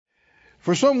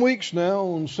For some weeks now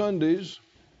on Sundays,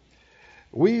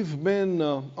 we've been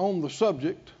on the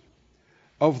subject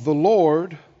of the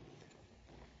Lord,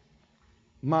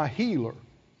 my healer.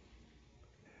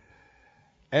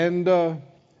 And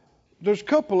there's a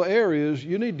couple of areas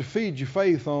you need to feed your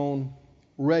faith on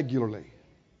regularly.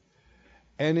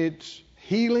 And it's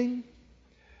healing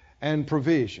and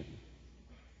provision.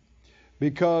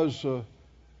 Because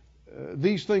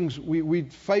these things, we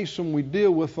face them, we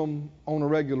deal with them on a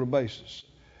regular basis.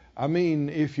 I mean,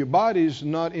 if your body's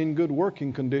not in good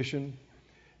working condition,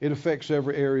 it affects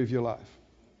every area of your life.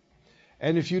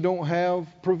 And if you don't have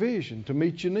provision to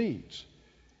meet your needs,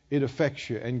 it affects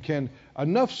you. And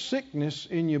enough sickness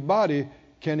in your body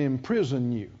can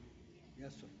imprison you.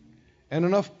 Yes, sir. And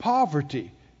enough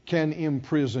poverty can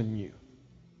imprison you.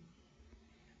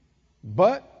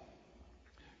 But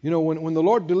you know, when the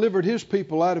Lord delivered His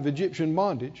people out of Egyptian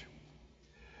bondage,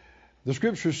 the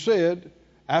Scripture said,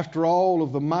 after all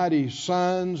of the mighty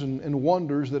signs and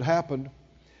wonders that happened,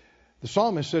 the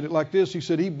psalmist said it like this. He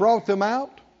said, He brought them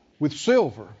out with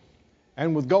silver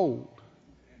and with gold,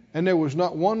 and there was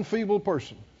not one feeble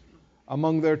person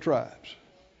among their tribes.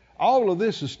 All of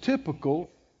this is typical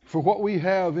for what we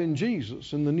have in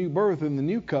Jesus, in the new birth, in the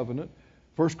new covenant.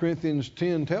 1 Corinthians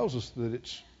 10 tells us that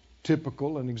it's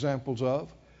typical and examples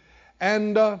of.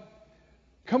 And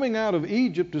coming out of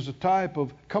Egypt is a type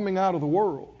of coming out of the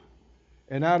world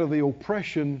and out of the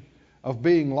oppression of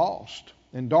being lost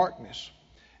in darkness.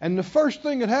 And the first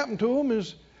thing that happened to them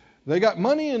is they got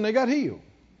money and they got healed.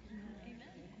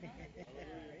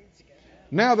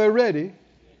 Now they're ready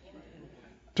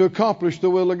to accomplish the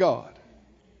will of God.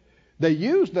 They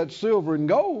used that silver and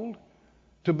gold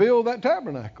to build that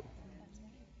tabernacle.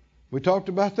 We talked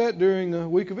about that during a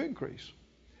week of increase.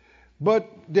 But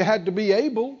they had to be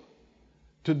able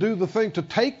to do the thing, to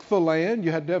take the land.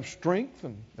 You had to have strength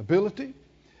and ability.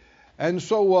 And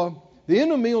so the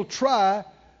enemy will try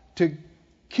to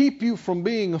keep you from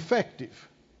being effective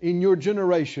in your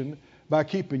generation by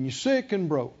keeping you sick and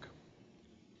broke.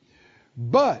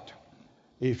 But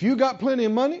if you got plenty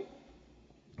of money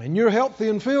and you're healthy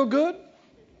and feel good,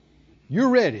 you're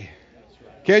ready.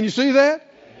 Can you see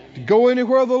that? To go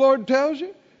anywhere the Lord tells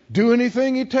you, do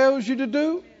anything He tells you to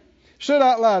do. Say it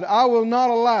out loud. I will not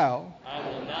allow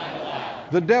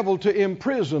the devil to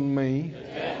imprison me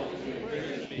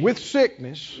with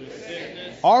sickness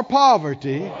or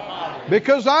poverty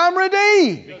because I'm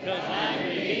redeemed.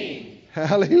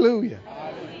 Hallelujah.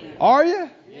 Are you?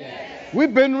 Yes.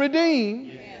 We've been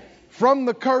redeemed from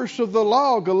the curse of the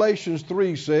law, Galatians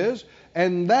 3 says,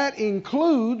 and that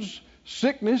includes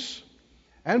sickness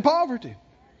and poverty.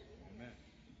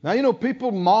 Now, you know,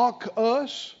 people mock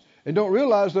us and don't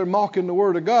realize they're mocking the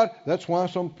Word of God. That's why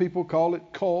some people call it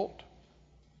cult.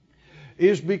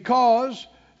 Is because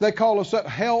they call us that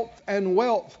health and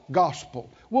wealth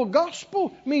gospel. Well,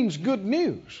 gospel means good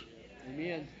news.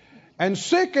 Amen. And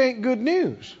sick ain't good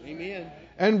news. Amen.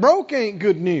 And broke ain't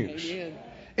good news. Amen.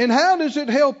 And how does it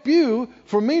help you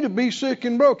for me to be sick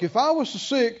and broke? If I was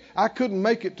sick, I couldn't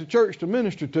make it to church to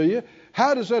minister to you.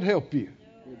 How does that help you?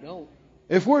 We don't.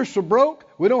 If we're so broke,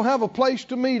 we don't have a place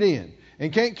to meet in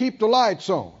and can't keep the lights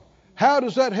on. How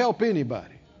does that help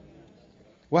anybody?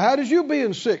 Well, how does you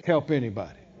being sick help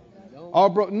anybody?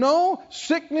 No,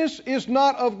 sickness is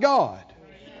not of God.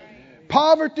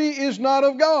 Poverty is not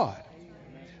of God.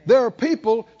 There are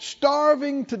people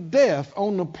starving to death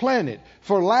on the planet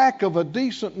for lack of a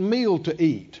decent meal to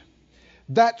eat.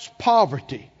 That's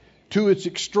poverty to its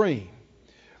extreme.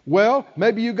 Well,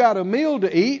 maybe you got a meal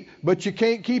to eat, but you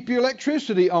can't keep your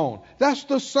electricity on. That's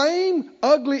the same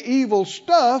ugly, evil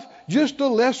stuff, just a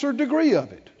lesser degree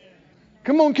of it.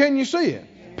 Come on, can you see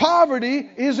it? Poverty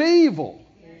is evil.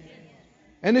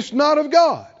 And it's not of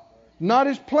God. Not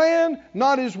His plan,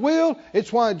 not His will.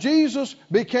 It's why Jesus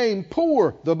became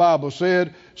poor, the Bible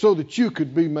said, so that you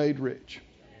could be made rich.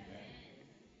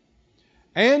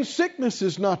 And sickness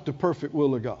is not the perfect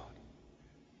will of God.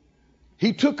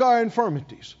 He took our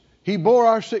infirmities. He bore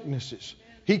our sicknesses.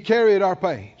 He carried our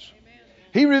pains.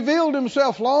 He revealed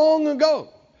Himself long ago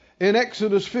in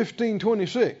Exodus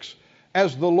 15:26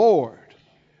 as the Lord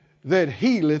that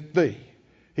healeth thee.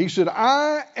 He said,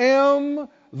 I am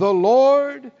the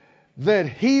Lord that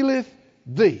healeth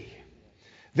thee.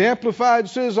 The Amplified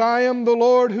says, I am the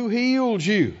Lord who heals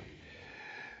you.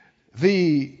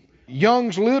 The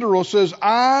Young's Literal says,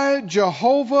 I,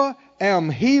 Jehovah, am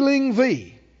healing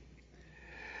thee.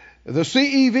 The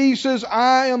CEV says,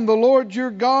 I am the Lord your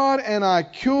God and I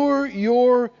cure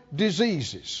your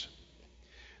diseases.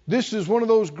 This is one of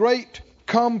those great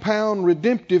compound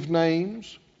redemptive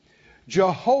names,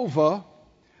 Jehovah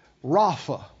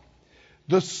Rapha.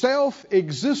 the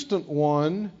self-existent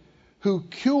one who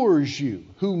cures you,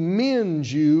 who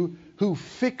mends you, who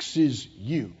fixes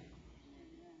you.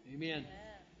 Amen.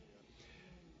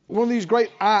 One of these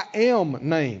great I am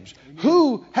names. Amen.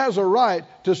 Who has a right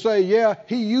to say, yeah,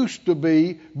 he used to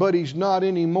be, but he's not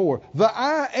anymore? The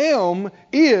I am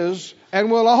is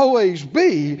and will always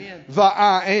be Amen. The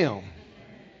I am.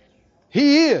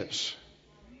 He is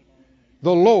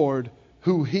the Lord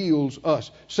who heals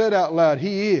us. Say it out loud.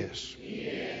 He is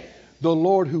the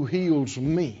Lord who heals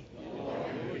me.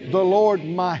 The Lord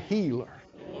my healer.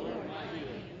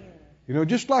 You know,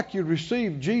 just like you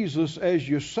receive Jesus as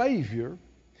your Savior,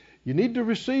 you need to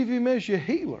receive Him as your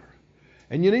healer.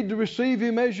 And you need to receive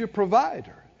Him as your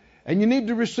provider. And you need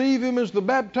to receive Him as the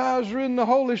baptizer in the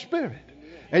Holy Spirit.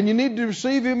 And you need to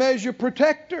receive Him as your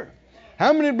protector.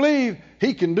 How many believe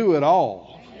He can do it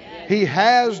all? He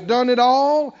has done it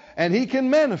all, and He can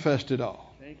manifest it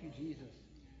all. Thank you, Jesus.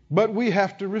 But we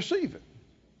have to receive it.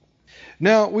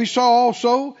 Now, we saw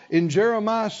also in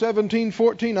Jeremiah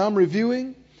 17:14, I'm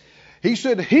reviewing. He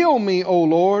said, heal me, O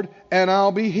Lord, and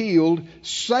I'll be healed.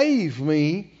 Save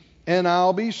me, and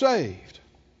I'll be saved.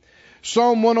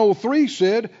 Psalm 103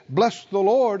 said, bless the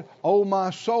Lord, O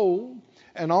my soul,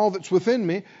 and all that's within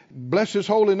me. Bless His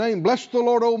holy name. Bless the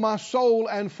Lord, O my soul,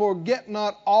 and forget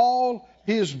not all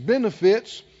His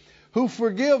benefits, who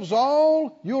forgives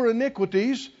all your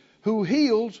iniquities, who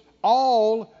heals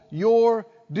all your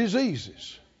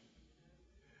diseases.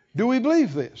 Do we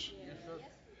believe this?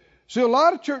 See, a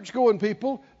lot of church-going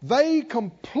people, they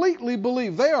completely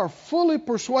believe, they are fully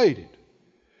persuaded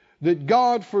that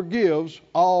God forgives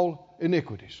all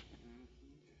iniquities.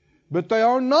 But they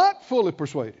are not fully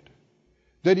persuaded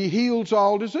that He heals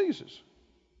all diseases.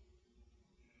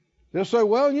 They'll say,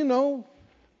 well, no,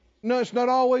 it's not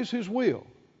always His will.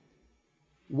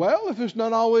 Well, if it's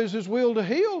not always His will to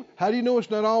heal, how do you know it's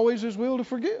not always His will to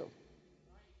forgive?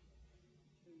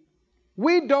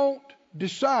 We don't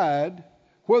decide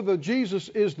whether Jesus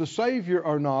is the Savior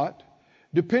or not,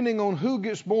 depending on who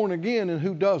gets born again and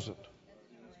who doesn't.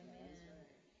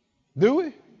 Do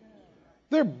we?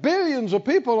 There are billions of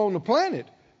people on the planet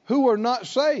who are not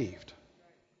saved.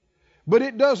 But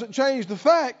it doesn't change the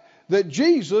fact that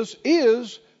Jesus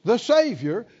is the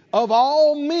Savior of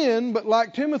all men, but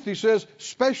like Timothy says,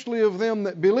 especially of them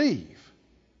that believe.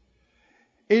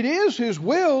 It is His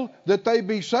will that they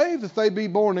be saved, that they be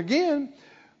born again,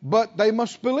 but they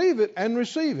must believe it and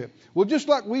receive it. Well, just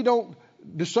like we don't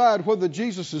decide whether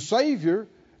Jesus is Savior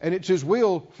and it's His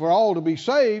will for all to be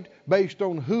saved based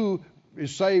on who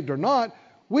is saved or not,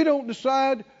 we don't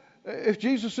decide if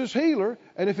Jesus is healer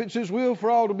and if it's His will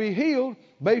for all to be healed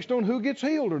based on who gets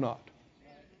healed or not.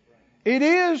 It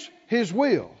is His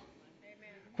will.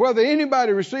 Whether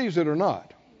anybody receives it or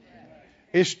not,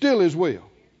 it's still His will.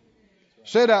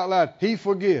 Say it out loud. He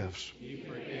forgives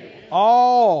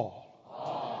all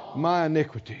my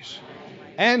iniquities.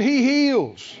 And He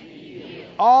heals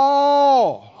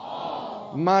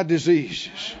all my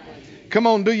diseases. Come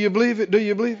on, do you believe it? Do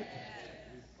you believe it?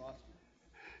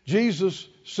 Jesus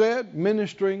said,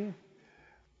 ministering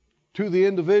to the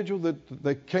individual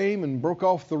that came and broke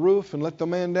off the roof and let the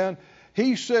man down,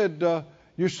 He said,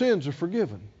 your sins are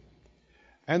forgiven.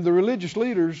 And the religious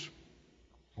leaders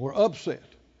were upset.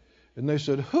 And they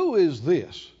said, who is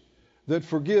this that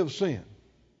forgives sin?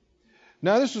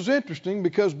 Now, this is interesting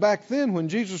because back then when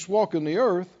Jesus walked on the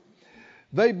earth,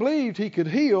 they believed He could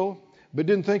heal, but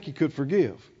didn't think He could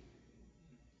forgive.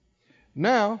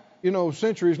 Now,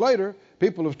 centuries later,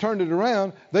 people have turned it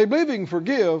around. They believe He can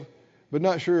forgive, but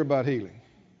not sure about healing.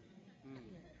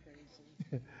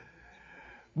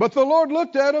 But the Lord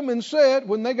looked at them and said,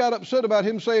 when they got upset about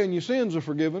Him saying your sins are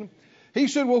forgiven, He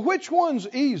said, well, which one's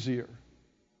easier?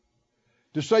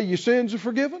 To say your sins are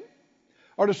forgiven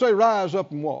or to say rise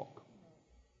up and walk?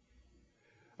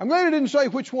 I'm glad He didn't say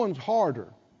which one's harder.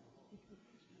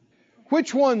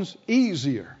 Which one's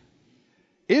easier?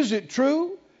 Is it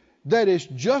true that it's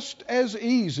just as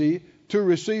easy to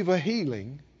receive a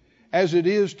healing as it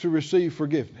is to receive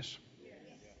forgiveness?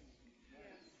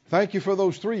 Thank you for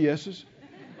those 3 yeses.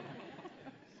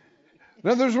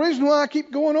 Now, there's a reason why I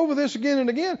keep going over this again and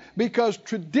again, because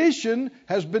tradition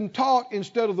has been taught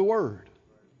instead of the Word.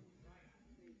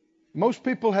 Most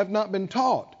people have not been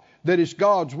taught that it's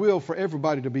God's will for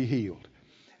everybody to be healed.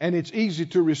 And it's easy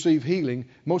to receive healing.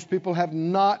 Most people have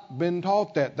not been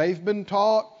taught that. They've been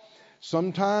taught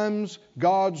sometimes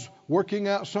God's working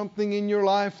out something in your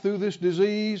life through this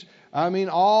disease.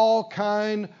 All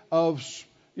kind of,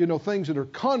 things that are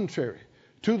contrary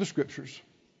to the Scriptures.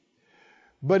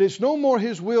 But it's no more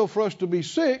His will for us to be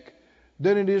sick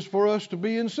than it is for us to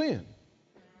be in sin.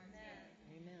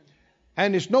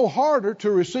 And it's no harder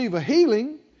to receive a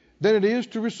healing than it is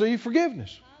to receive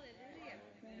forgiveness.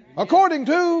 According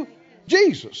to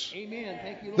Jesus, Amen.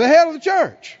 Thank you, Lord. the head of the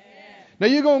church. Now,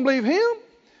 you going to believe him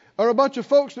or a bunch of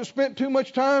folks that spent too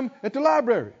much time at the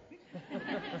library?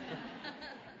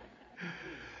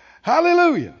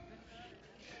 Hallelujah.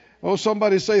 Oh,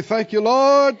 somebody say, thank you,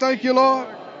 Lord. Thank you, Lord.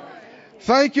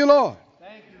 Thank you, Lord.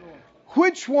 Thank you, Lord.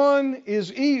 Which one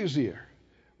is easier?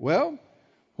 Well,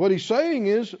 what he's saying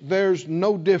is there's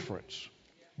no difference.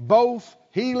 Both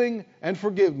healing and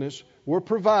forgiveness were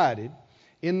provided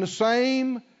in the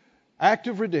same act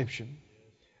of redemption.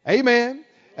 Amen.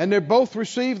 And they're both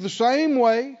received the same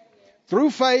way through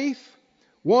faith.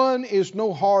 One is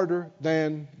no harder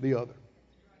than the other.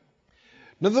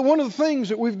 Now, one of the things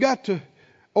that we've got to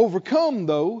overcome,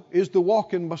 though, is the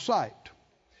walking by sight.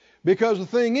 Because the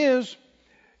thing is,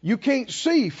 you can't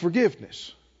see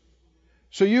forgiveness.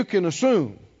 So you can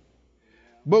assume.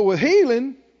 But with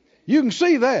healing, you can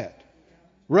see that.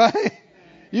 Right?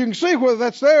 You can see whether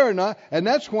that's there or not. And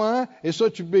that's why it's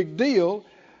such a big deal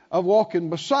of walking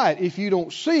by sight. If you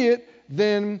don't see it,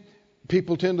 then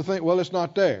people tend to think, well, it's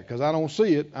not there. Because I don't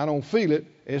see it, I don't feel it,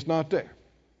 it's not there.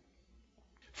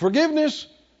 Forgiveness,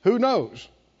 who knows?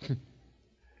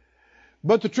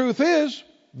 But the truth is,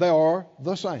 they are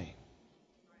the same.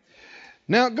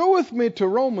 Now, go with me to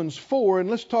Romans 4, and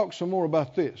let's talk some more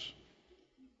about this.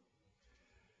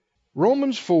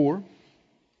 Romans 4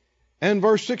 and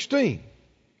verse 16.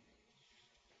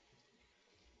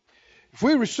 If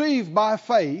we receive by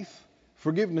faith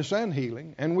forgiveness and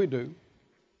healing, and we do,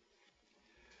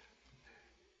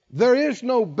 there is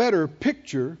no better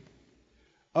picture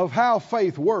of how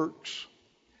faith works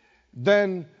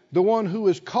than the one who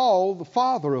is called the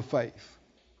father of faith,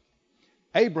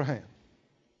 Abraham.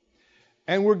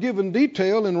 And we're given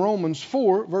detail in Romans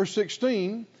 4, verse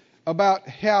 16, about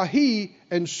how he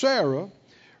and Sarah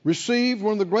received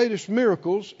one of the greatest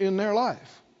miracles in their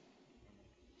life.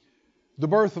 The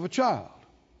birth of a child,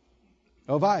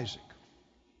 of Isaac.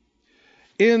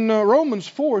 In Romans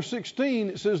 4:16,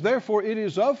 it says, therefore it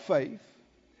is of faith,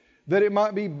 that it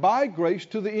might be by grace,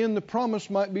 to the end the promise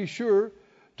might be sure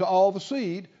to all the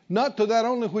seed, not to that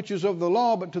only which is of the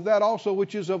law, but to that also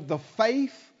which is of the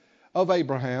faith of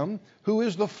Abraham, who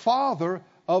is the father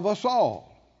of us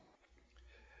all.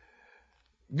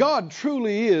 God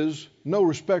truly is no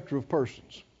respecter of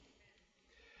persons.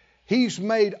 He's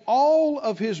made all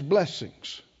of his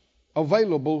blessings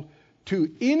available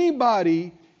to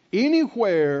anybody,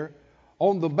 anywhere,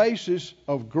 on the basis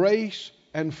of grace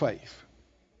and faith.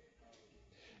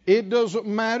 It doesn't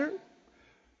matter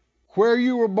where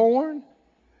you were born,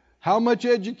 how much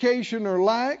education or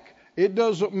lack. It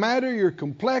doesn't matter your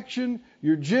complexion,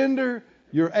 your gender,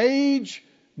 your age.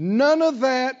 None of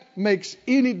that makes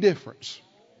any difference.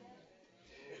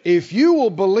 If you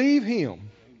will believe him,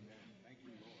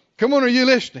 come on, are you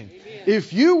listening? Amen.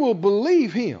 If you will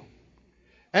believe him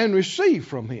and receive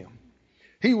from him,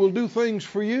 he will do things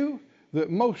for you that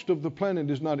most of the planet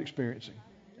is not experiencing.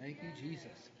 Thank you, Jesus.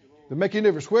 That make any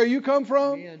difference where you come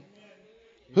from, Amen.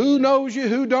 who knows you,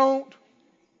 who don't.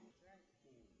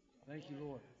 Thank you,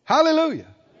 Lord. Hallelujah.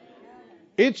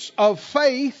 It's of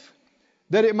faith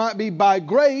that it might be by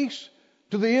grace,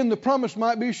 to the end the promise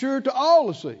might be sure to all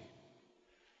the seed.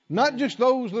 Not just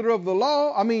those that are of the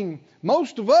law. I mean,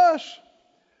 most of us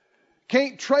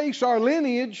can't trace our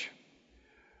lineage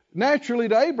naturally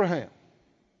to Abraham.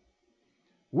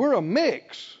 We're a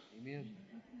mix. Amen.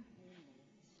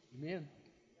 Amen.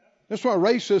 That's why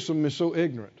racism is so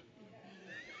ignorant.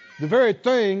 The very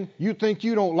thing you think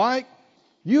you don't like,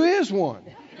 you is one.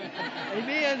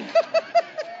 Amen.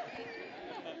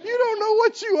 You don't know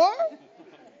what you are.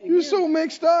 You're so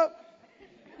mixed up.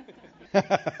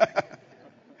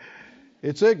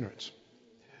 It's ignorance.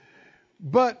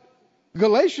 But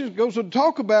Galatians goes to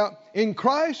talk about in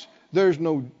Christ, there's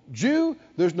no Jew,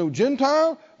 there's no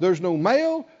Gentile, there's no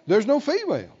male, there's no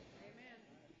female.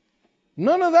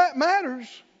 None of that matters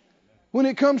when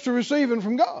it comes to receiving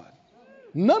from God.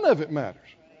 None of it matters.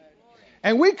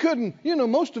 And we couldn't,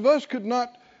 most of us could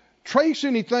not trace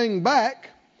anything back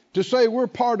to say we're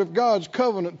part of God's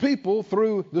covenant people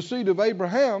through the seed of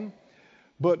Abraham,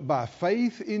 but by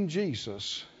faith in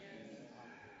Jesus,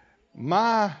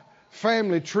 my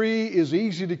family tree is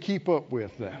easy to keep up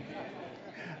with now.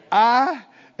 I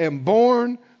am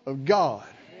born of God.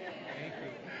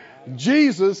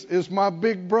 Jesus is my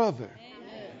big brother.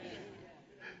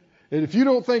 And if you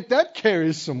don't think that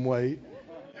carries some weight,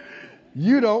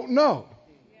 you don't know.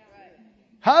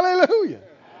 Hallelujah.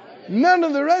 None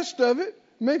of the rest of it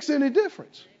makes any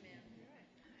difference.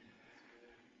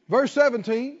 Verse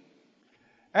 17,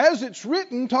 As it's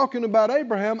written, talking about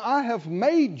Abraham, I have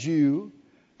made you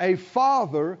a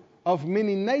father of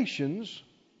many nations,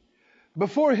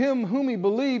 before him whom he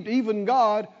believed, even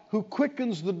God, who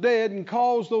quickens the dead and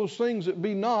calls those things that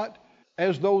be not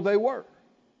as though they were.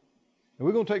 And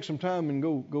we're going to take some time and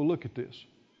go look at this.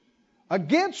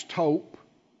 Against hope,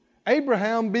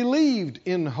 Abraham believed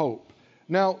in hope.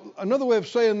 Now, another way of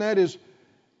saying that is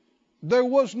there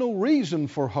was no reason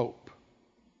for hope.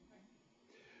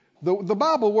 The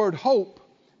Bible word hope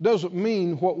doesn't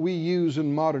mean what we use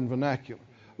in modern vernacular.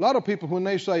 A lot of people, when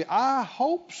they say, I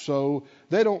hope so,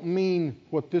 they don't mean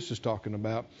what this is talking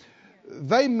about.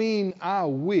 They mean, I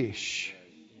wish.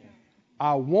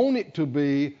 I want it to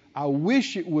be. I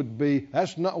wish it would be.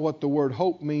 That's not what the word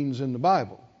hope means in the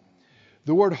Bible.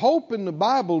 The word hope in the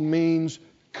Bible means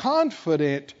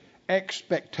confident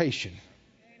expectation.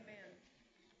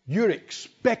 You're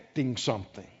expecting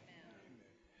something.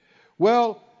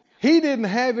 Well, he didn't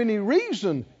have any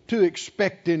reason to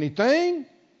expect anything,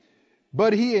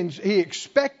 but he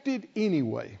expected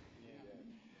anyway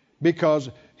because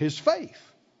his faith.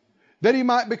 That he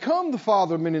might become the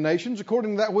father of many nations,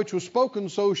 according to that which was spoken,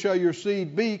 so shall your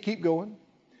seed be. Keep going.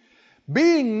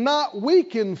 Being not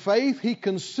weak in faith, he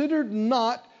considered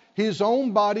not his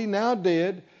own body now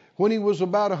dead, when he was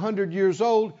about 100 years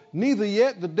old, neither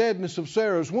yet the deadness of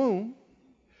Sarah's womb.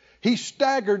 He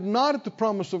staggered not at the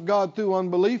promise of God through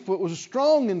unbelief, but was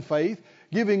strong in faith,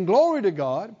 giving glory to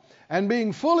God, and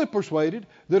being fully persuaded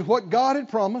that what God had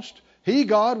promised, he,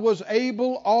 God, was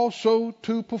able also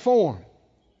to perform.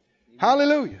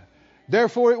 Hallelujah.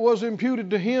 Therefore it was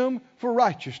imputed to him for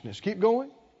righteousness. Keep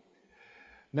going.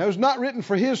 Now it's not written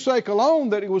for his sake alone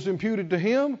that it was imputed to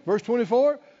him, verse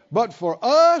 24, but for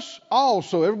us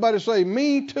also. Everybody say,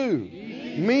 me too.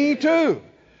 Me too.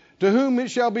 To whom it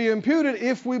shall be imputed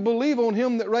if we believe on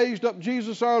him that raised up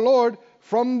Jesus our Lord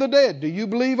from the dead. Do you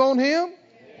believe on him?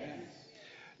 Yes.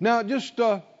 Now just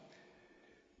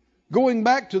going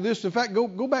back to this, in fact,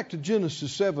 go back to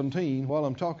Genesis 17 while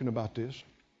I'm talking about this.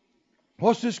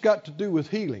 What's this got to do with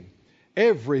healing?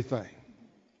 Everything.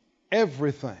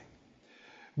 Everything.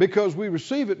 Because we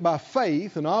receive it by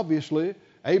faith, and obviously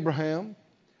Abraham,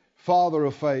 father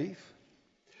of faith.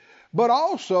 But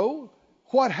also,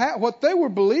 what they were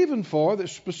believing for,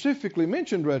 that's specifically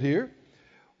mentioned right here,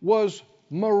 was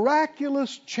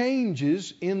miraculous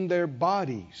changes in their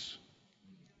bodies.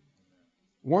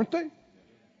 Weren't they?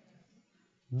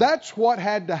 That's what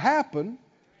had to happen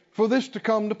for this to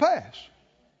come to pass.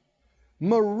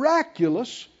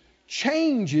 Miraculous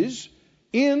changes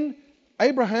in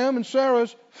Abraham and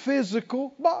Sarah's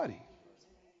physical body.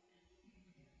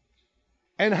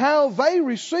 And how they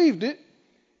received it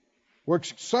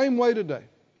works the same way today.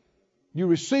 You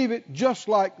receive it just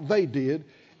like they did.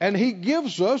 And he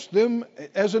gives us them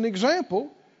as an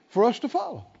example for us to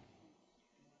follow.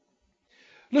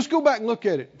 Let's go back and look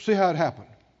at it, see how it happened.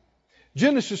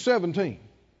 Genesis 17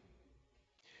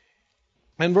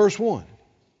 and verse 1.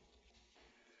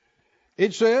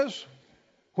 It says,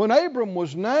 when Abram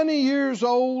was 90 years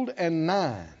old and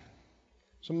 9.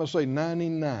 Somebody say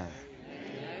 99.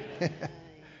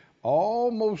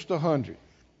 Almost 100.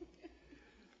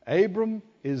 Abram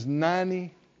is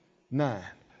 99.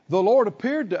 The Lord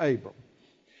appeared to Abram,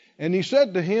 and he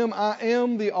said to him, I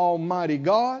am the Almighty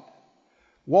God.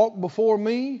 Walk before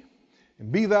me,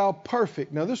 and be thou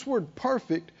perfect. Now this word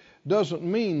perfect doesn't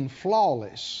mean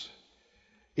flawless.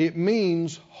 It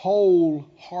means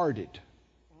wholehearted.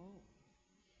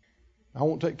 I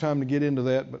won't take time to get into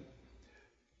that, but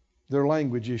there are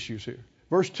language issues here.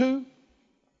 Verse 2,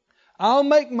 I'll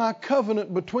make my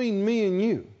covenant between me and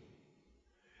you,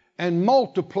 and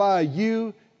multiply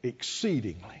you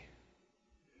exceedingly.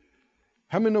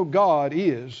 How many know God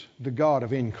is the God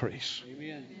of increase?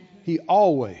 Amen. He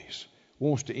always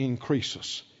wants to increase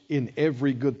us in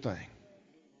every good thing.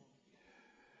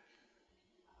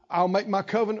 I'll make my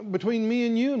covenant between me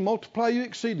and you and multiply you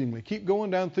exceedingly. Keep going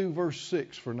down through verse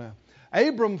 6 for now.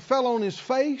 Abram fell on his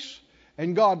face,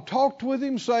 and God talked with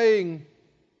him, saying,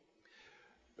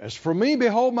 as for me,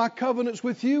 behold, my covenant's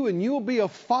with you, and you'll be a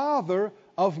father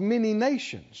of many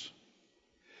nations.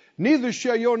 Neither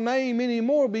shall your name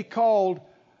anymore be called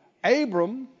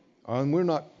Abram, and we're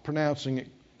not pronouncing it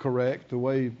correct the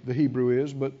way the Hebrew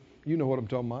is, but you know what I'm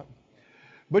talking about.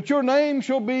 But your name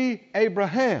shall be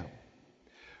Abraham.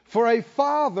 For a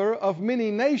father of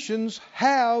many nations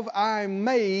have I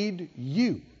made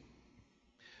you.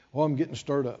 Oh, I'm getting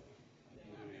stirred up.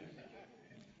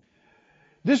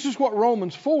 This is what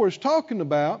Romans 4 is talking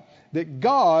about, that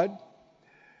God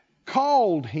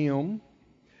called him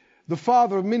the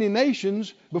father of many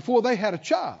nations before they had a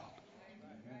child.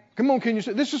 Come on, can you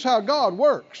say, this is how God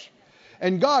works.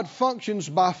 And God functions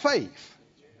by faith.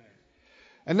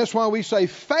 And that's why we say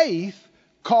faith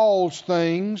calls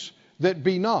things that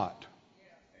be not,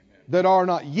 that are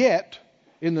not yet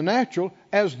in the natural,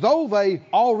 as though they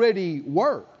already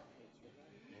were.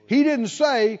 He didn't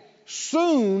say,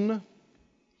 soon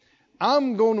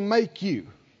I'm going to make you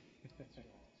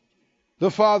the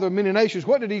father of many nations.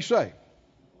 What did he say?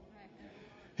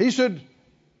 He said,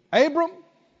 Abram,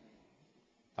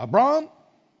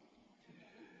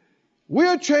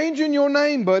 we're changing your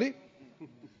name, buddy,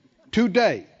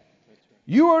 today.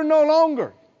 You are no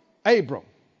longer Abram.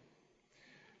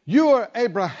 You are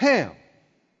Abraham,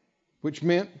 which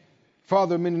meant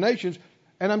father of many nations.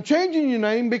 And I'm changing your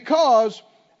name because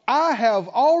I have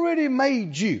already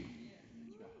made you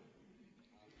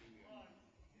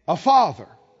a father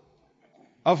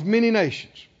of many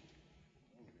nations.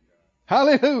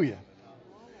 Hallelujah.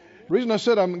 The reason I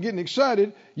said I'm getting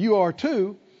excited, you are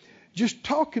too. Just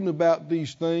talking about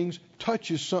these things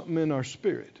touches something in our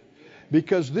spirit.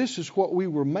 Because this is what we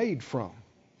were made from.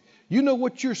 You know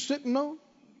what you're sitting on?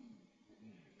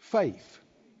 Faith.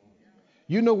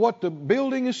 You know what the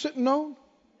building is sitting on?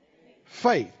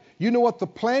 Faith. You know what the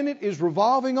planet is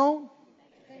revolving on?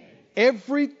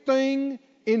 Everything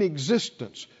in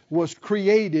existence was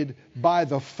created by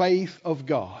the faith of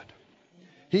God.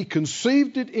 He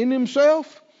conceived it in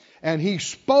himself, and he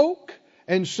spoke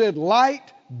and said,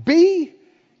 light be.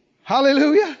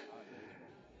 Hallelujah.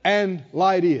 And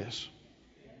light is.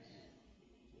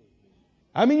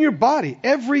 I mean, your body,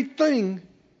 everything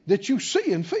that you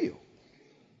see and feel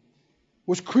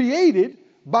was created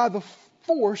by the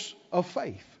force of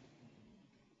faith.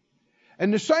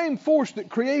 And the same force that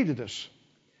created us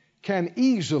can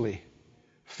easily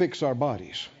fix our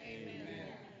bodies. Amen.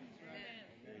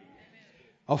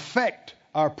 Affect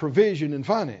our provision and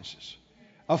finances.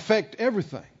 Affect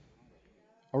everything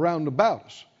around about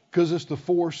us. Because it's the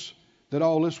force that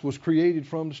all this was created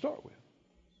from to start with.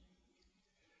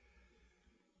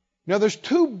 Now there's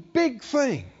two big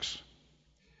things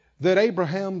that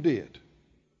Abraham did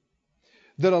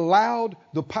that allowed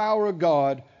the power of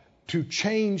God to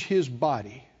change his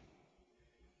body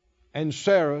and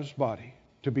Sarah's body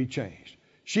to be changed.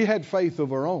 She had faith of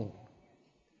her own.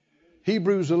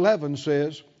 Hebrews 11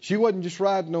 says she wasn't just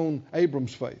riding on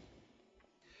Abram's faith.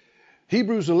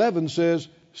 Hebrews 11 says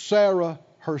Sarah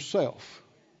herself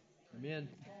Amen.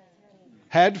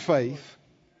 had faith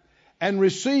and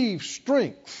received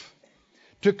strength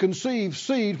to conceive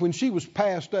seed when she was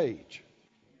past age.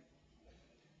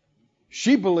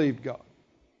 She believed God.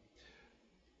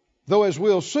 Though, as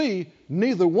we'll see,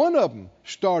 neither one of them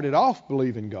started off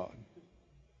believing God.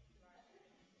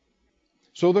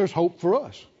 So there's hope for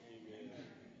us.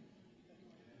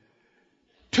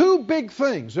 Two big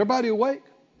things. Everybody awake?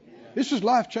 This is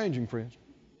life-changing, friends.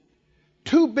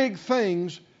 Two big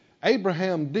things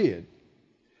Abraham did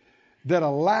that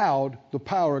allowed the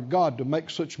power of God to make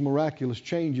such miraculous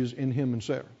changes in him and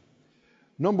Sarah.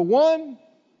 Number one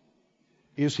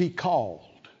is he called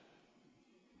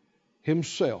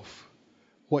himself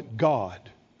what God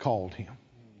called him.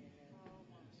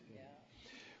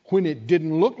 When it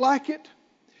didn't look like it,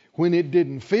 when it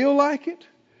didn't feel like it,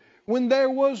 when there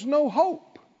was no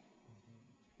hope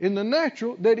in the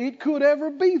natural that it could ever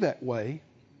be that way,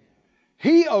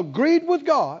 he agreed with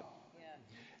God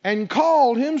and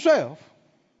called himself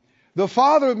the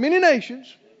father of many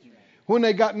nations when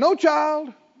they got no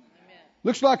child.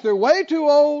 Looks like they're way too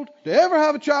old to ever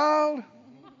have a child.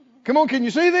 Come on, can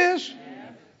you see this?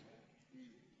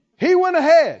 He went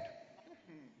ahead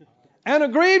and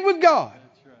agreed with God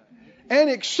and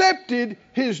accepted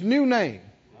his new name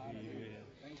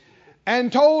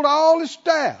and told all his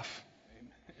staff,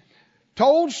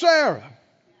 told Sarah,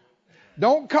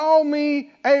 don't call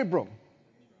me Abram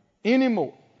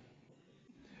anymore.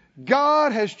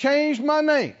 God has changed my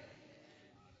name.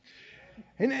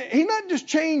 And he's not just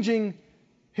changing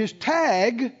his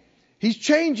tag, he's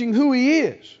changing who he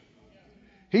is.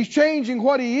 He's changing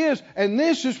what he is, and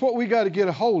this is what we got to get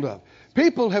a hold of.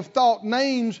 People have thought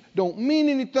names don't mean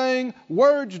anything,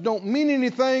 words don't mean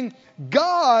anything.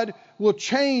 God will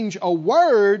change a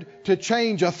word to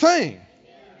change a thing.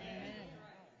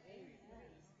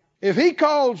 If he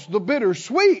calls the bitter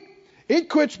sweet, it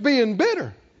quits being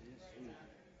bitter.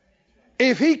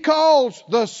 If he calls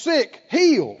the sick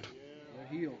healed,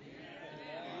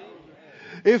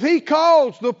 if he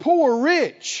calls the poor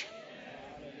rich,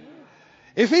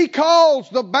 if he calls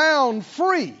the bound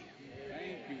free.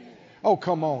 Oh,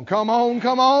 come on, come on,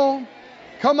 come on,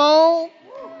 come on.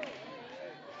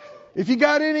 If you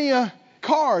got any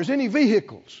cars, any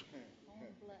vehicles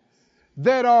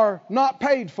that are not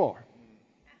paid for,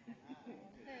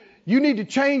 you need to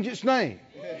change its name.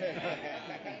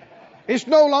 It's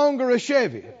no longer a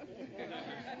Chevy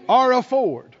or a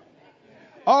Ford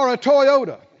or a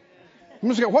Toyota.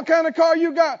 What kind of car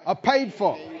you got? A paid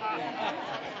for.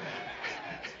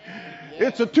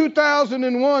 It's a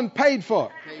 2001 paid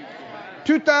for.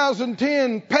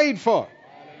 2010 paid for.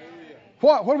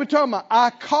 What are we talking about?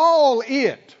 I call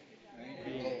it.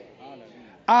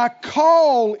 I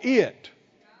call it.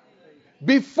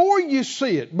 Before you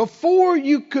see it, before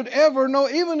you could ever know,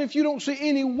 even if you don't see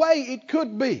any way it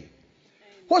could be.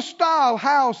 What style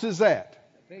house is that?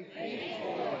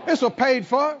 It's a paid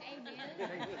for.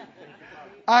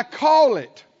 I call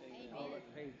it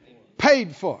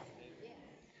paid for.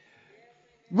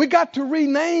 We got to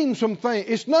rename some things.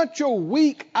 It's not your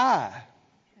weak eye.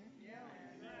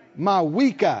 My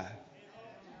weak eye.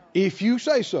 If you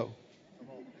say so.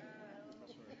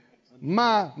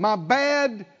 My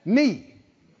bad knee.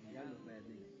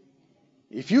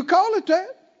 If you call it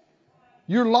that,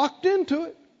 you're locked into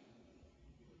it.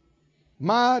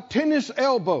 My tennis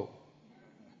elbow.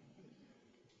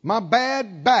 My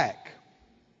bad back.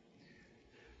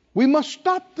 We must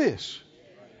stop this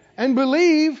and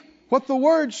believe what the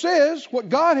Word says, what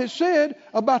God has said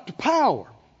about the power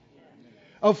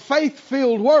of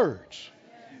faith-filled words.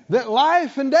 That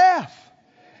life and death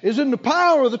is in the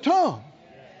power of the tongue.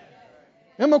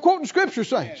 Am I quoting Scripture,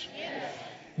 saints?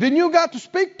 Then you got to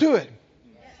speak to it.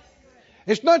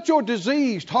 It's not your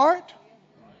diseased heart.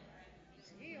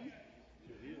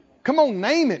 Come on,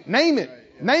 name it, name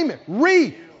it, name it.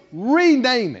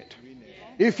 Rename it.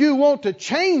 If you want to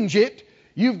change it,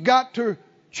 you've got to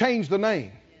change the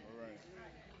name.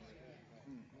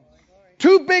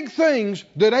 Two big things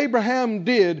that Abraham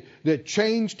did that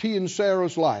changed he and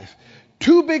Sarah's life.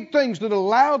 Two big things that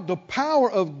allowed the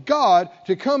power of God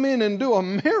to come in and do a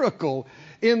miracle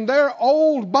in their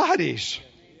old bodies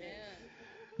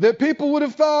that people would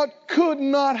have thought could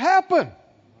not happen.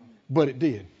 But it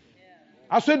did.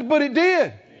 I said, but it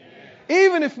did.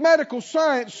 Even if medical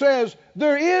science says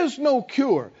there is no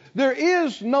cure, there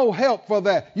is no help for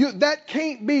that, that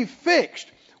can't be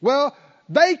fixed. Well,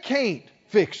 they can't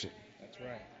fix it.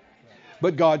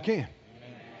 But God can.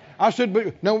 I said,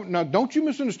 but no, don't you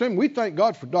misunderstand. We thank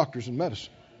God for doctors and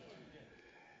medicine.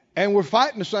 And we're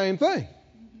fighting the same thing.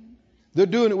 They're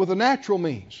doing it with a natural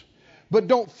means. But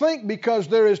don't think because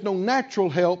there is no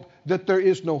natural help that there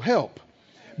is no help.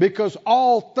 Because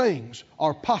all things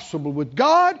are possible with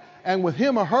God and with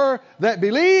him or her that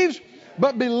believes.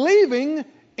 But believing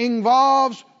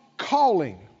involves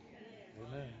calling.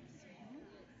 Amen.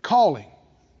 Calling.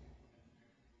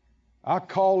 I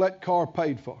call that car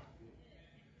paid for.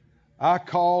 I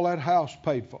call that house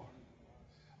paid for.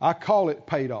 I call it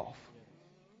paid off.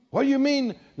 What do you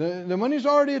mean? The money's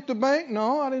already at the bank?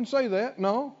 No, I didn't say that.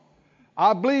 No.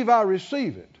 I believe I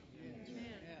receive it.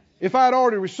 If I had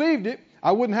already received it,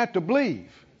 I wouldn't have to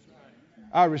believe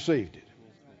I received it.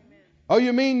 Oh,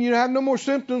 you mean you have no more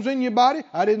symptoms in your body?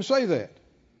 I didn't say that.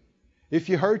 If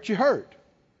you hurt, you hurt.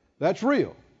 That's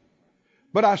real.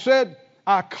 But I said,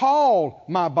 I call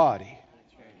my body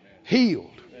healed.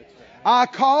 I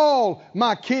call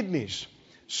my kidneys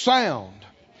sound.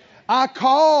 I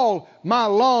call my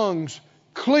lungs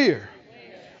clear.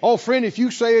 Oh, friend, if you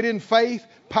say it in faith,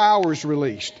 power is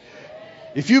released.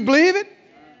 If you believe it,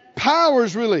 power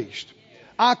is released.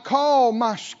 I call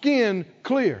my skin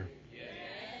clear.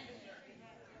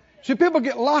 See, people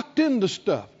get locked into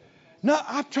stuff. No,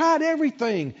 I've tried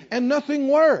everything and nothing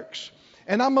works.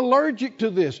 And I'm allergic to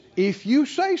this. If you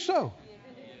say so.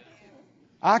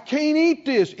 I can't eat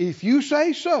this. If you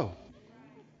say so.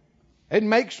 It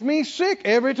makes me sick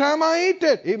every time I eat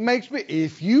it. It makes me,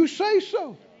 if you say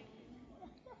so.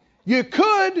 You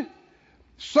could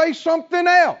say something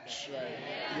else.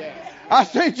 I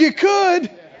said you could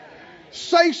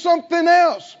say something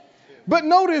else. But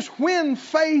notice when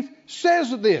faith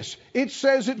says this, it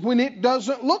says it when it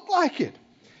doesn't look like it.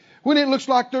 When it looks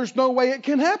like there's no way it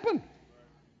can happen.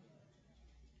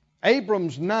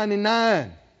 Abram's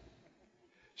 99.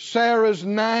 Sarah's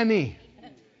 90.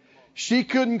 She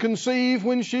couldn't conceive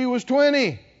when she was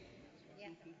 20.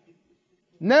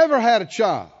 Never had a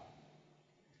child.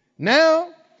 Now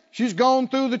she's gone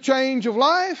through the change of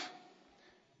life.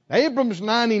 Abram's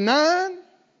 99.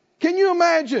 Can you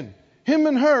imagine him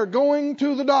and her going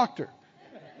to the doctor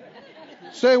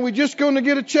saying, we're just going to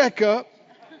get a checkup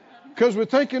because we're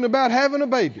thinking about having a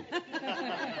baby?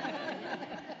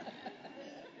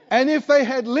 And if they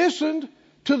had listened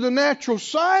to the natural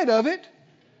side of it,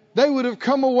 they would have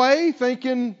come away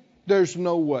thinking, there's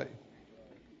no way.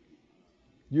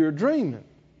 You're dreaming.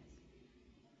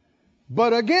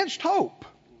 But against hope,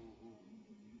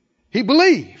 he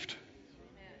believed.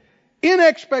 in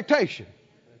expectation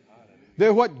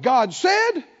that what God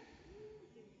said,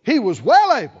 he was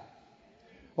well able.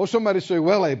 Oh, somebody say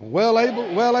well able, well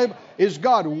able, well able. Is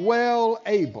God well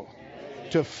able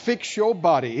to fix your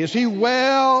body? Is he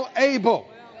well able?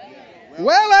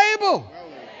 Well able.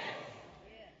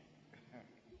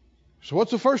 So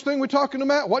what's the first thing we're talking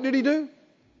about? What did he do?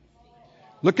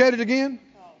 Look at it again.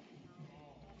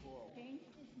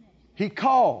 He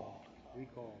called.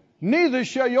 Neither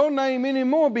shall your name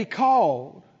anymore be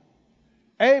called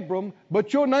Abram,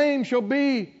 but your name shall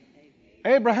be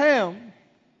Abraham.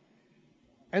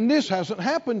 And this hasn't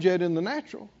happened yet in the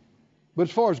natural. But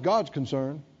as far as God's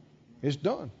concerned, it's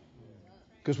done.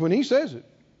 Because when he says it,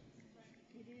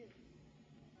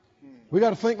 we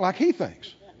got to think like he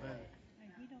thinks.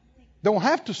 Don't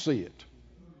have to see it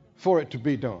for it to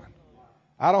be done.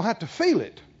 I don't have to feel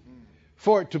it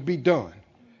for it to be done.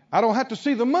 I don't have to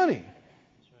see the money.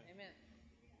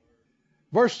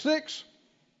 Verse 6,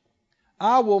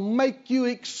 I will make you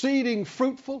exceeding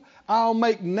fruitful. I'll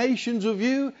make nations of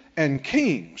you, and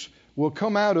kings will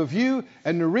come out of you.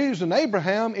 And the reason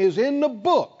Abraham is in the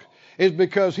book is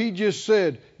because he just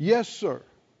said, yes, sir,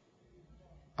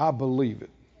 I believe it.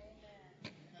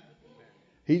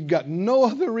 He's got no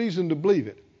other reason to believe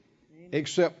it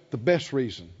except the best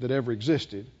reason that ever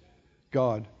existed.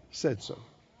 God said so.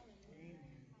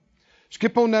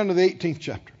 Skip on down to the 18th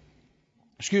chapter.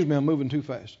 Excuse me, I'm moving too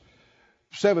fast.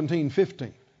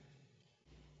 17:15.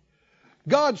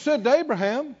 God said to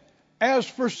Abraham, as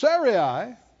for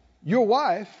Sarai, your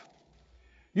wife,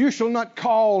 you shall not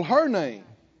call her name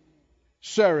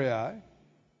Sarai,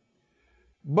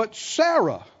 but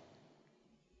Sarah,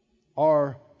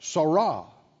 or Sarah,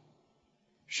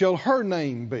 shall her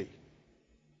name be.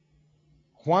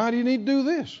 Why do you need to do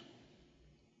this?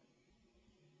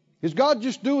 Is God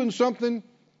just doing something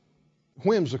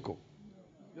whimsical?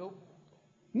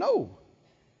 No.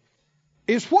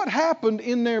 It's what happened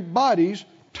in their bodies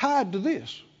tied to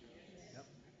this.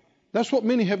 That's what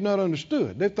many have not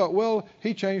understood. They thought, well,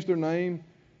 he changed their name.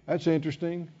 That's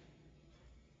interesting.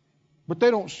 But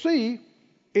they don't see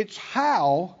it's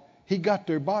how he got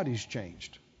their bodies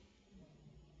changed.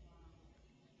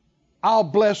 I'll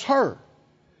bless her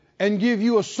and give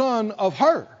you a son of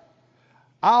her.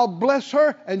 I'll bless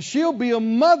her and she'll be a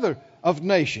mother of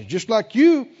nations. Just like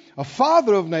you, a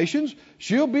father of nations,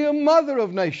 she'll be a mother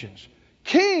of nations.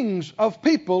 Kings of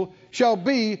people shall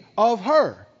be of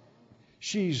her.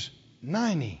 She's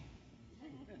 90.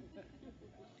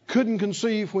 Couldn't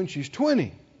conceive when she's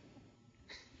 20.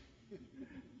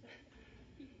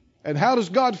 And how does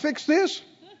God fix this?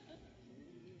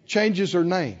 Changes her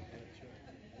name.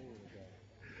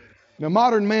 Now,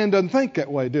 modern man doesn't think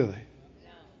that way, do they?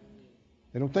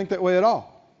 They don't think that way at all.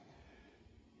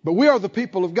 But we are the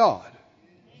people of God.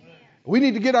 We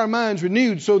need to get our minds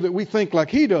renewed so that we think like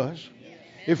he does.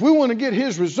 If we want to get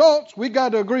his results, we got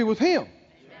to agree with him.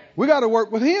 We got to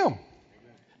work with him.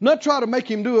 Not try to make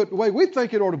him do it the way we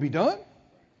think it ought to be done.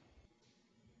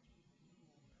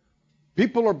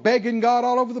 People are begging God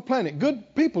all over the planet.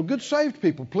 Good people, good saved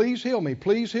people. Please heal me.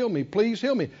 Please heal me. Please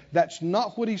heal me. That's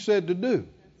not what he said to do.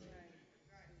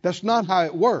 That's not how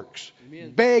it works.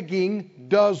 Amen. Begging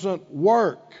doesn't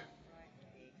work.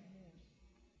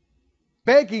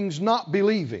 Begging's not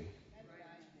believing.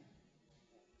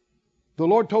 The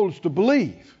Lord told us to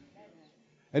believe.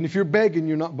 And if you're begging,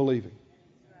 you're not believing.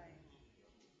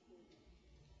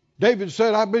 David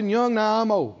said, I've been young, now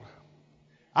I'm old.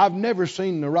 I've never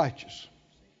seen the righteous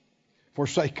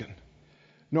forsaken,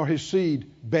 nor his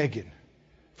seed begging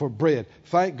for bread.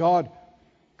 Thank God,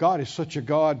 God is such a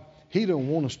God, he don't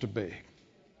want us to beg.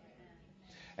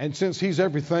 And since he's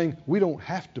everything, we don't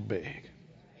have to beg.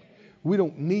 We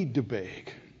don't need to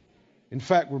beg. In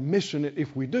fact, we're missing it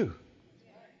if we do.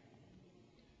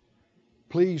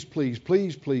 Please, please,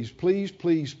 please, please, please,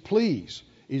 please, please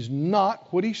is not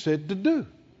what he said to do.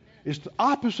 It's the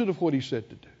opposite of what he said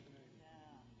to do.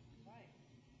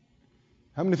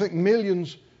 How many think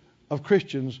millions of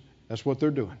Christians, that's what they're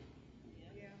doing?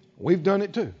 We've done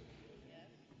it too.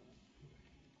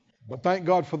 But thank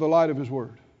God for the light of his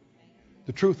word.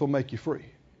 The truth will make you free.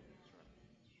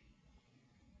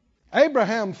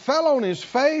 Abraham fell on his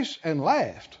face and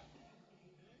laughed.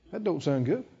 That don't sound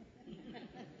good.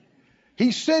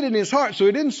 He said in his heart, so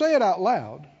he didn't say it out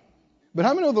loud. But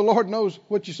how many know the Lord knows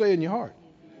what you say in your heart?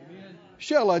 Amen.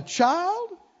 Shall a child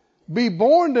be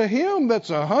born to him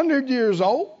that's 100 years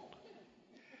old?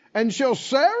 And shall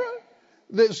Sarah,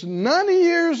 that's 90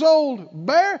 years old,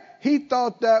 bear? He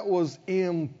thought that was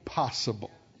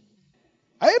impossible.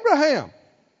 Abraham,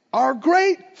 our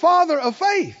great father of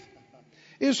faith,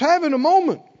 is having a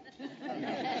moment.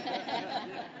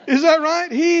 Is that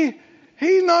right?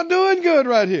 He's not doing good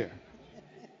right here.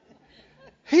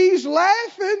 He's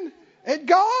laughing at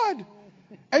God.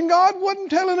 And God wasn't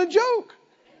telling a joke.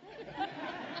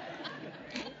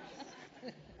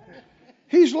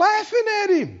 He's laughing at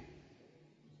him.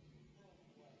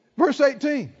 Verse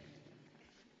 18.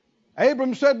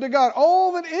 Abram said to God,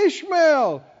 "Oh, that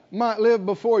Ishmael might live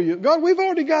before you." God, we've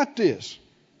already got this.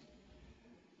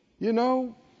 You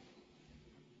know,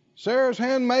 Sarah's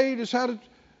handmaid has had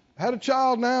a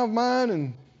child now of mine,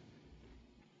 and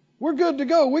we're good to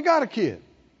go. We got a kid.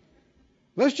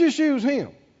 Let's just use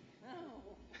him.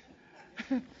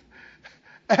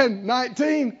 And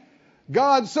 19,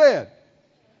 God said,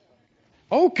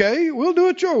 "Okay, we'll do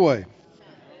it your way."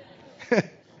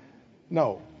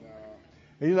 No.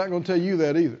 He's not going to tell you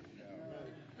that either.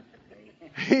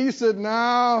 He said,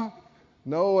 "No,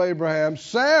 Abraham.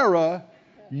 Sarah,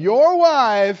 your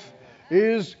wife,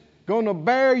 is going to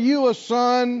bear you a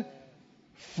son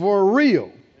for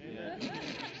real."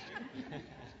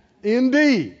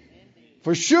 Indeed.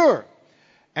 For sure.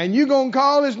 And you're going to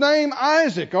call his name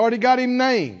Isaac. Already got him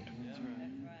named.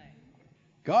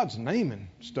 God's naming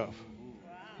stuff.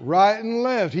 Right and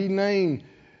left. He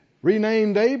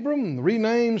renamed Abram,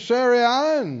 renamed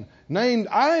Sarai, and named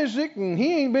Isaac, and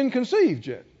he ain't been conceived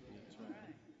yet.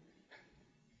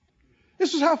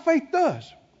 This is how faith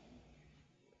does.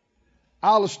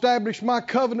 "I'll establish my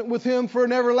covenant with him for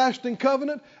an everlasting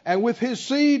covenant, and with his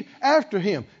seed after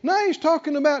him." Now he's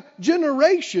talking about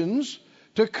generations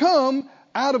to come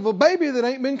out of a baby that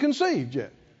ain't been conceived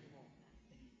yet.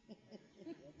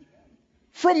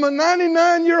 From a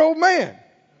 99-year-old man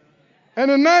and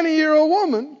a 90-year-old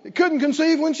woman that couldn't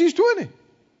conceive when she's 20.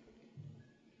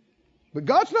 But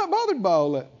God's not bothered by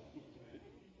all that.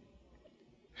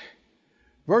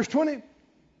 Verse 20.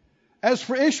 "As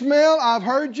for Ishmael, I've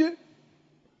heard you.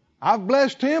 I've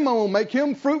blessed him. I'm going to make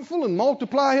him fruitful and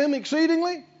multiply him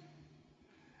exceedingly."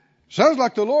 Sounds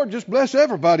like the Lord just bless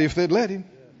everybody if they'd let him.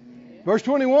 Verse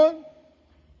 21.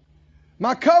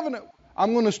 "My covenant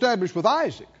I'm going to establish with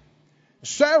Isaac.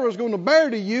 Sarah's going to bear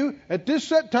to you at this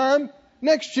set time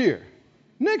next year."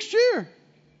 Next year.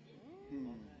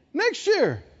 Next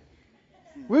year.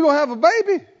 We're going to have a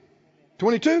baby.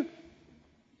 22.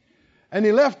 "And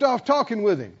he left off talking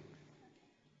with him."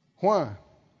 Why?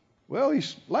 Well,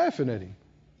 he's laughing at him.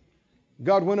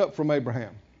 God went up from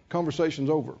Abraham. Conversation's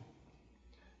over.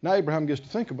 Now Abraham gets to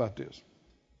think about this.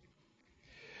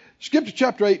 Skip to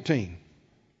chapter 18,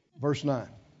 verse 9.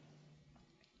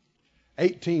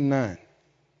 18:9.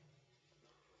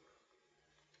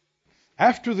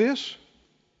 "After this,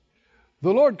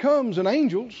 the Lord comes in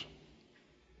angels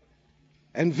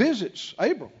and visits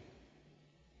Abram.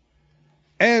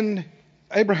 And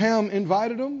Abraham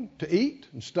invited them to eat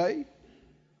and stay.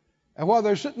 And while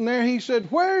they're sitting there, he said,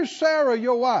 'Where's Sarah,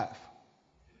 your wife?'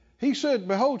 He said,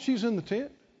 'Behold, she's in the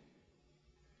tent.'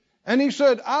 And he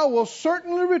said, 'I will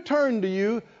certainly return to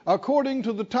you according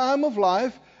to the time of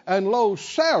life, and lo,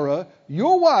 Sarah,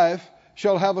 your wife,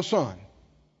 shall have a son.'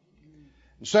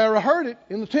 And Sarah heard it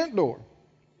in the tent door."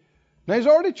 Now he's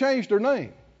already changed her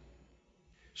name.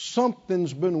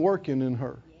 Something's been working in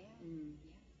her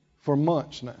for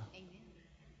months now.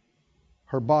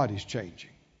 Her body's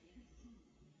changing.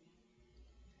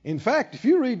 In fact, if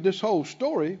you read this whole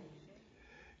story,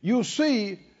 you'll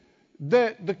see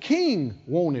that the king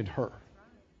wanted her.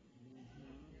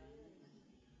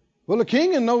 Well, the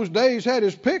king in those days had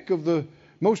his pick of the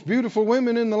most beautiful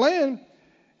women in the land,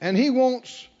 and he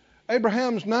wants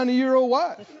Abraham's 90-year-old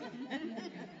wife.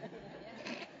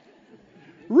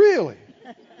 Really?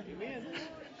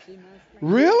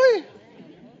 Really?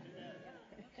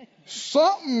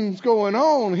 Something's going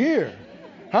on here.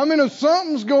 How many of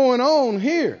something's going on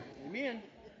here? Amen.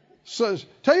 Says,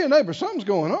 tell your neighbor, something's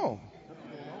going on.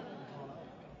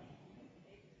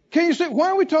 Can you see, why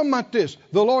are we talking about this?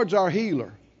 The Lord's our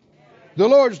healer. The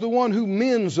Lord's the one who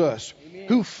mends us,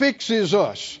 who fixes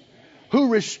us, who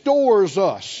restores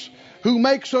us, who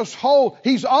makes us whole.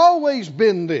 He's always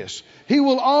been this. He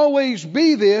will always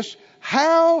be this.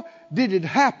 How did it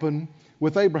happen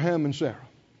with Abraham and Sarah?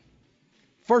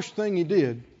 First thing he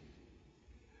did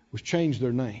was change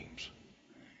their names.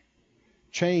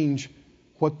 Change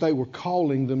what they were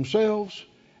calling themselves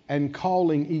and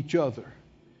calling each other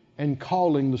and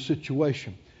calling the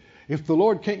situation. If the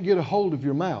Lord can't get a hold of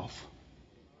your mouth,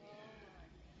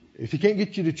 if He can't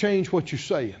get you to change what you're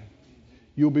saying,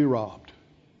 you'll be robbed.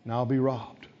 And I'll be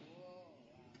robbed.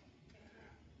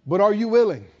 But are you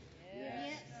willing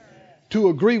to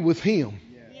agree with Him?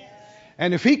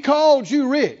 And if He called you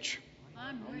rich,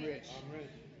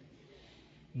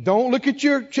 don't look at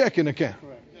your checking account.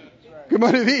 Come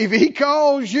on, if he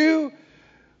calls you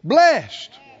blessed,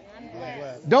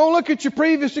 Don't look at your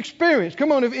previous experience.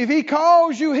 Come on, if He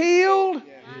calls you healed,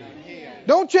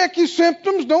 don't check your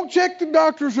symptoms. Don't check the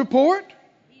doctor's report.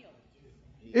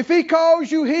 If He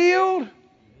calls you healed,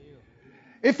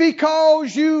 if He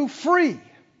calls you free,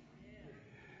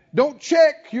 don't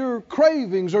check your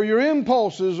cravings or your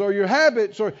impulses or your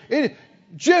habits or anything.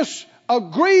 Just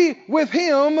agree with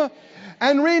Him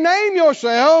and rename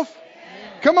yourself.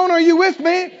 Come on, are you with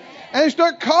me? And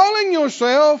start calling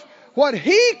yourself what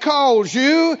He calls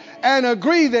you and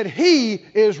agree that He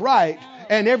is right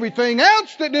and everything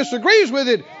else that disagrees with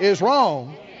it is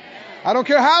wrong. I don't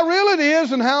care how real it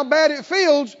is and how bad it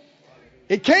feels.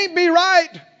 It can't be right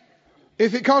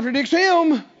if it contradicts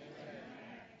Him.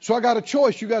 So I got a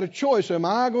choice. You got a choice. Am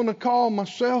I going to call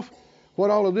myself what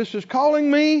all of this is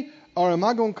calling me, or am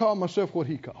I going to call myself what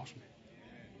He calls me?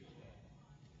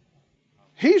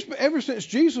 Ever since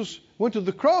Jesus went to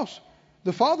the cross,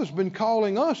 the Father's been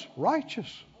calling us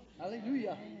righteous.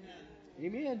 Hallelujah.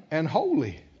 Amen. And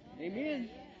holy. Amen.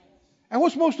 And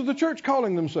what's most of the church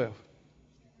calling themselves?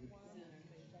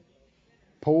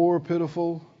 Poor,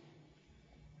 pitiful,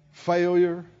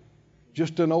 failure,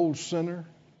 just an old sinner,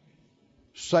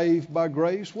 saved by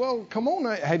grace. Well, come on,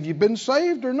 have you been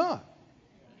saved or not?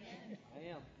 I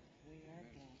am.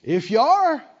 If you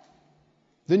are,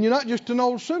 then you're not just an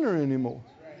old sinner anymore.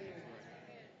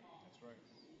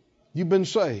 You've been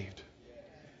saved.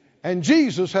 And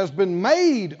Jesus has been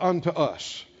made unto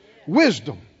us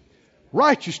wisdom,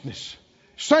 righteousness,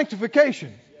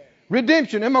 sanctification,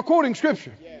 redemption. Am I quoting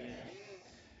Scripture?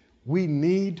 We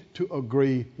need to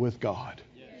agree with God,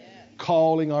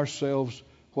 calling ourselves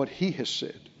what He has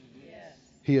said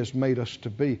He has made us to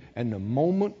be. And the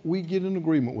moment we get in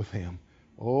agreement with Him,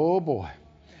 oh boy,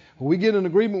 when we get in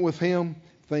agreement with Him,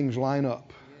 things line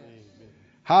up.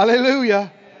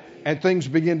 Hallelujah. And things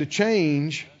begin to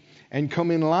change and come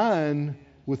in line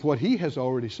with what He has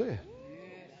already said.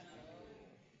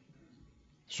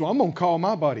 So I'm going to call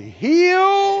my body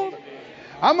healed.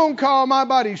 I'm going to call my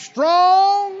body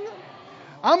strong.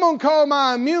 I'm going to call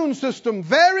my immune system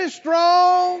very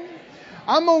strong.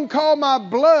 I'm going to call my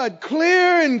blood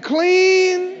clear and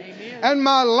clean. And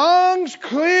my lungs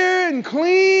clear and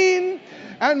clean.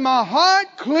 And my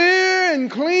heart clear and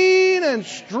clean and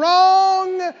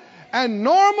strong and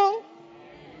normal.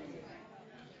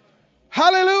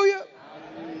 Hallelujah.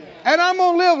 And I'm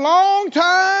going to live long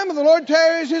time. If the Lord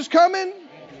tarries His coming,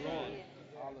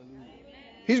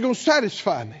 He's going to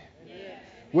satisfy me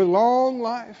with long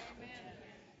life.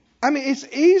 I mean, it's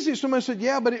easy. Somebody said,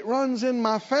 yeah, but it runs in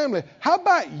my family. How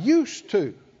about used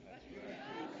to?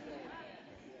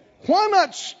 Why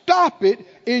not stop it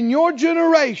in your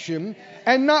generation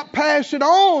and not pass it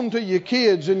on to your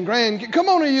kids and grandkids? Come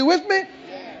on, are you with me?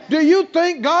 Do you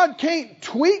think God can't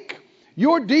tweak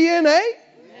your DNA?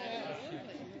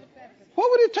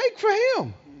 What would it take for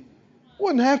Him?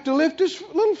 Wouldn't have to lift His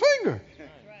little finger.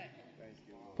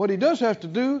 What He does have to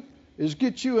do is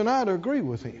get you and I to agree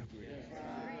with Him.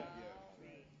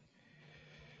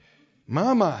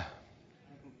 My.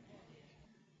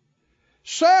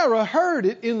 Sarah heard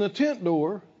it in the tent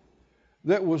door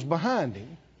that was behind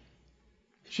him.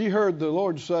 She heard the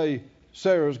Lord say,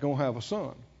 Sarah's going to have a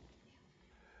son.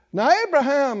 Now,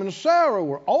 Abraham and Sarah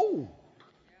were old,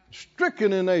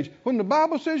 stricken in age. When the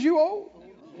Bible says you old,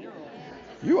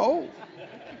 you old.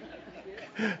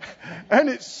 And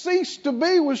it ceased to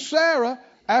be with Sarah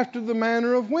after the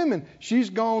manner of women. She's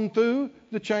gone through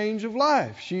the change of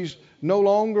life. She's no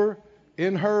longer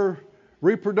in her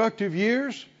reproductive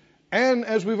years. And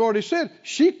as we've already said,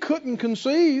 she couldn't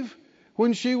conceive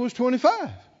when she was 25.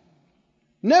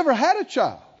 Never had a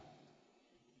child.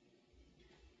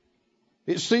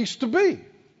 It ceased to be.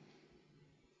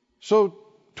 So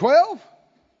 12.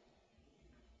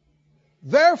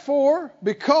 Therefore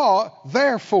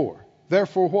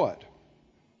what?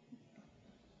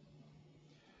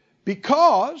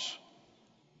 Because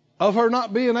of her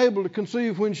not being able to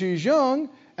conceive when she's young,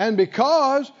 and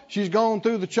because she's gone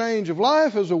through the change of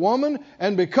life as a woman,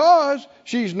 and because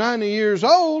she's 90 years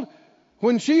old,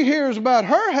 when she hears about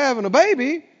her having a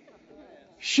baby,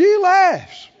 she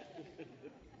laughs.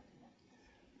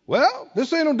 Well,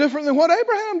 this ain't no different than what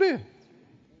Abraham did.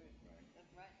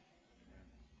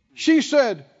 She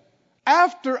said,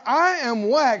 after I am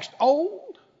waxed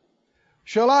old,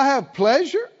 shall I have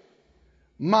pleasure,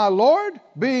 my Lord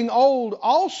being old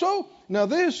also? Now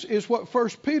this is what 1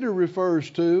 Peter refers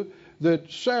to,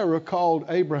 that Sarah called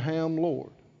Abraham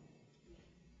Lord.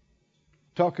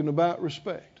 Talking about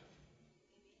respect.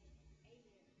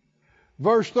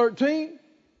 Verse 13.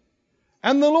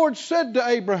 And the Lord said to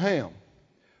Abraham,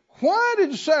 why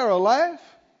did Sarah laugh?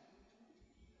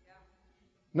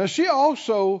 Now she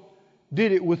also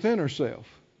did it within herself.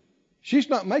 She's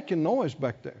not making noise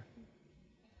back there.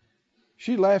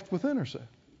 She laughed within herself.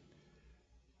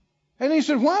 And he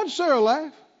said, why did Sarah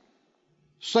laugh?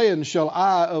 Saying, shall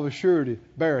I of a surety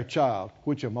bear a child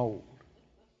which am old?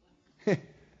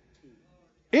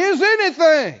 Is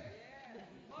anything.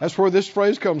 That's where this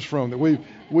phrase comes from that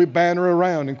we banter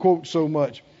around and quote so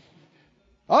much.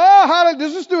 Oh, how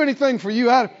does this do anything for you?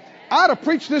 I'd have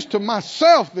preached this to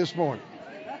myself this morning.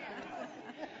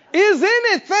 Is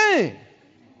anything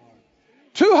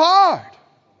too hard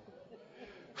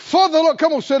for the Lord?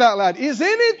 Come on, say it out loud. Is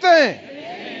anything?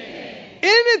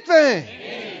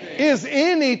 Is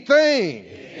anything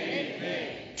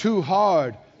too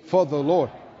hard for the Lord?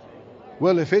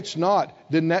 Well, if it's not,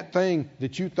 then that thing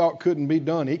that you thought couldn't be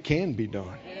done, it can be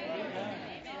done.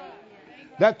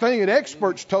 That thing that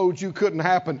experts told you couldn't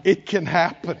happen, it can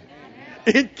happen.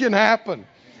 It can happen.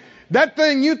 That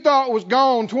thing you thought was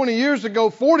gone 20 years ago,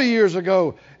 40 years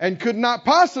ago, and could not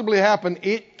possibly happen,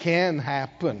 it can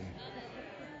happen.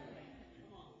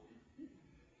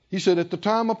 He said, at the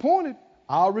time appointed,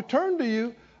 I'll return to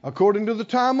you according to the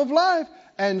time of life,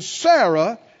 and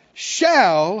Sarah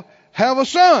shall have a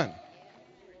son.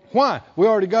 Why? We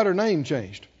already got her name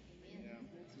changed.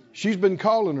 She's been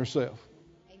calling herself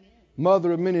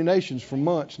Mother of Many Nations for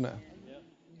months now.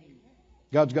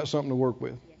 God's got something to work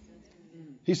with.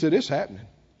 He said, it's happening.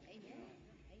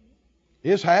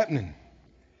 It's happening.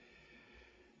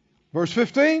 Verse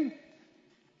 15.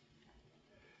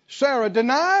 Sarah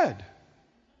denied.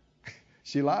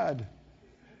 She lied.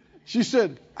 She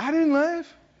said, I didn't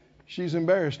laugh. She's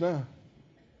embarrassed now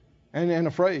and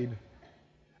afraid.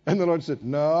 And the Lord said,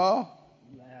 no,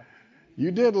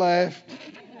 you did laugh.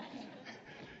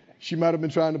 She might have been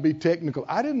trying to be technical.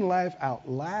 I didn't laugh out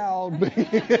loud.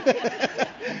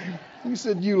 He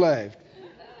said, you laughed.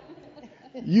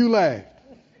 You laughed.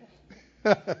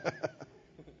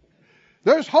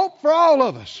 There's hope for all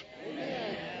of us.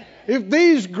 Amen. If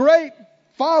these great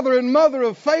father and mother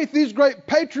of faith, these great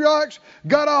patriarchs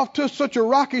got off to such a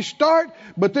rocky start,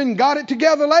 but then got it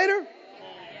together later,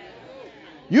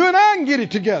 you and I can get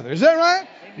it together. Is that right?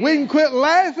 We can quit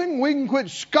laughing, we can quit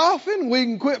scoffing, we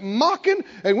can quit mocking,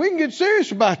 and we can get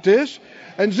serious about this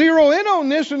and zero in on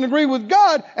this and agree with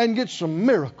God and get some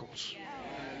miracles.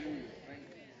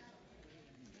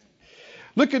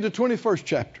 Look at the 21st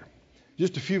chapter.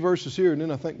 Just a few verses here and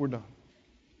then I think we're done.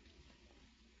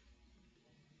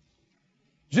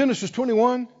 Genesis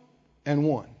 21 and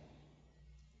 1.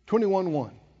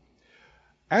 21:1.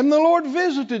 And the Lord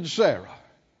visited Sarah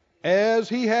as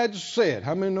he had said.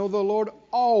 How many know the Lord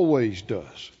always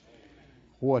does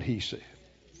what he said?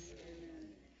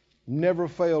 Never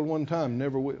failed one time,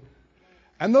 never will.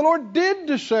 And the Lord did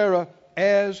to Sarah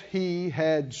as he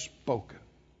had spoken.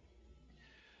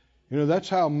 You know, that's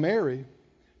how Mary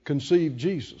conceived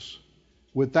Jesus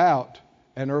without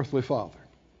an earthly father.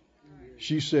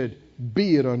 She said,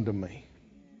 be it unto me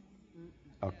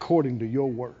according to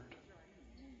your word.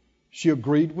 She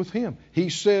agreed with him. He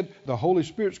said the Holy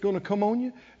Spirit's going to come on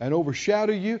you and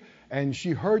overshadow you. And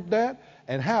she heard that.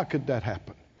 And how could that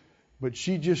happen? But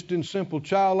she just in simple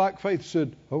childlike faith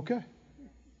said, okay,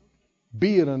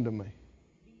 be it unto me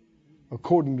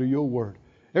according to your word.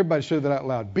 Everybody say that out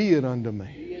loud. Be it unto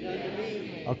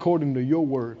me according to your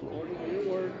word, Lord.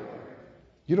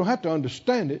 You don't have to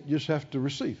understand it. You just have to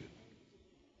receive it.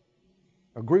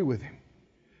 Agree with him.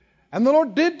 And the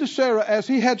Lord did to Sarah as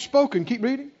he had spoken. Keep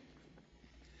reading.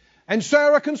 And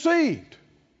Sarah conceived.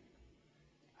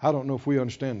 I don't know if we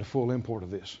understand the full import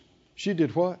of this. She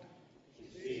did what?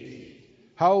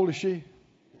 How old is she?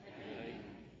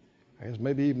 I guess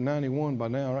maybe even 91 by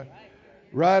now, right?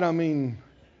 Right, I mean,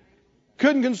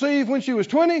 couldn't conceive when she was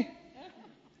 20?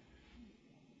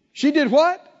 She did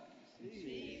what?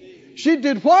 She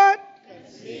did what?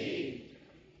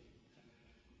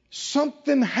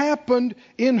 Something happened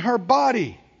in her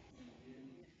body.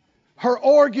 Her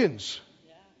organs.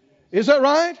 Is that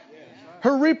right?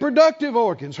 Her reproductive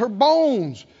organs, her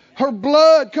bones, her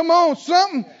blood. Come on,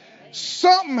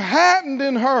 something happened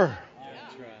in her.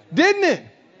 Didn't it?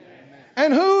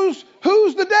 And who's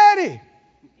the daddy?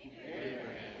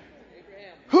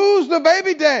 Who's the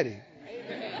baby daddy?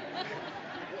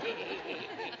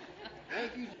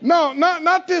 No,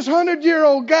 not this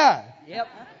 100-year-old guy. Yep.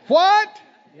 What?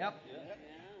 Yep.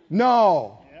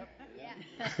 No.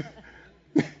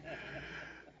 Yep.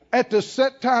 At the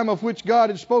set time of which God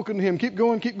had spoken to him. Keep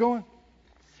going, keep going.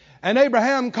 And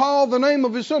Abraham called the name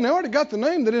of his son. They already got the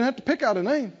name. They didn't have to pick out a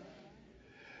name.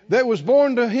 That was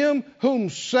born to him, whom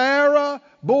Sarah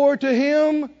bore to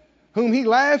him, whom he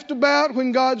laughed about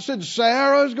when God said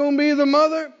Sarah is going to be the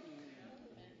mother.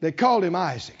 They called him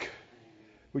Isaac.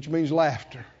 which means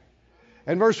laughter.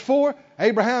 And verse 4,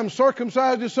 Abraham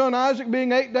circumcised his son Isaac,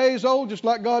 being 8 days old, just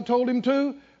like God told him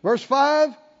to. Verse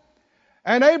 5,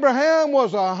 and Abraham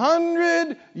was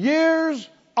 100 years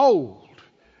old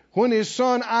when his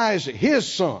son Isaac,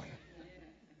 his son,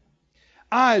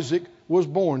 Isaac was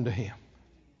born to him.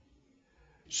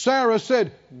 Sarah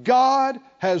said, God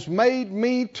has made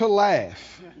me to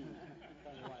laugh.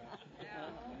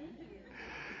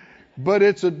 But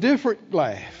it's a different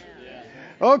laugh.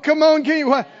 Oh, come on, can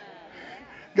you?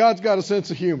 God's got a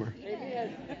sense of humor.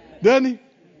 Doesn't he?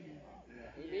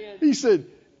 He said,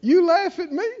 you laugh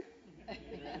at me?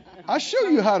 I'll show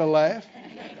you how to laugh.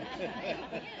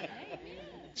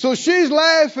 So she's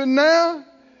laughing now.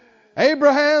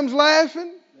 Abraham's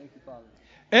laughing.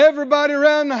 Everybody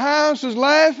around the house is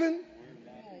laughing.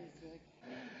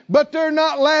 But they're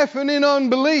not laughing in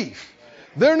unbelief.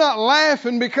 They're not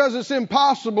laughing because it's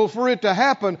impossible for it to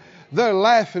happen. They're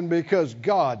laughing because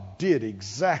God did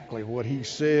exactly what He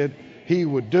said He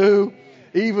would do,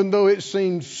 even though it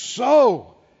seemed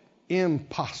so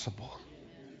impossible.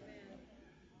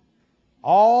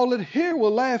 All that hear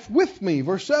will laugh with me.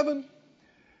 Verse 7.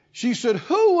 She said,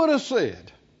 who would have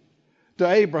said to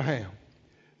Abraham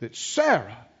that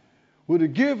Sarah would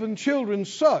have given children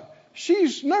suck?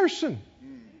 She's nursing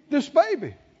this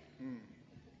baby.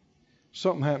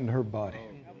 Something happened to her body.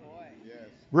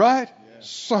 Right?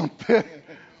 Something.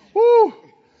 Woo.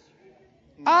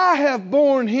 I have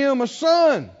borne him a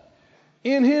son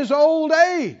in his old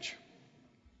age.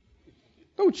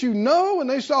 Don't you know when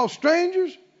they saw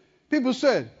strangers? People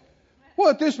said,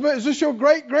 what, is this your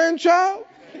great-grandchild?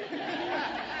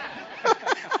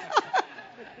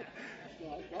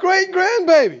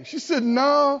 Great-grandbaby. She said,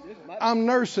 no, I'm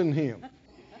nursing him.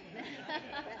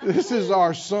 This is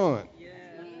our son.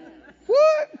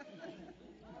 What?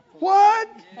 What?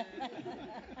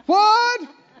 What?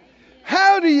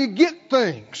 How do you get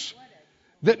things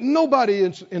that nobody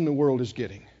in the world is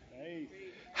getting?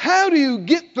 How do you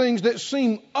get things that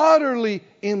seem utterly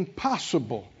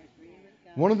impossible?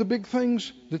 One of the big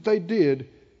things that they did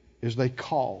is they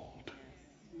called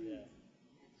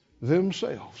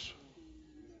themselves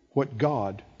what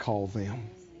God called them,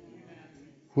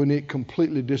 when it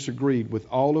completely disagreed with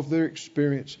all of their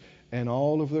experience and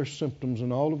all of their symptoms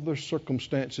and all of their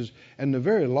circumstances and the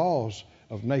very laws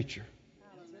of nature.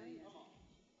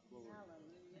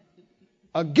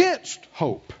 Against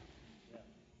hope,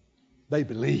 they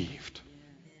believed.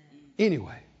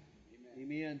 Anyway,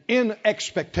 in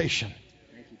expectation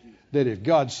that if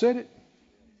God said it,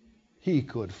 He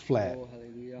could flat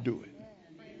do it.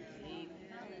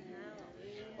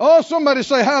 Oh, somebody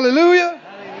say hallelujah.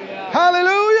 Hallelujah.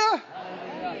 Hallelujah.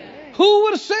 Hallelujah. Who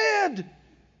would have said?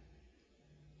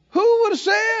 Who would have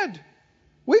said?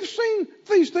 We've seen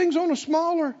these things on a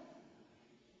smaller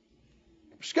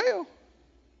scale.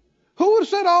 Who would have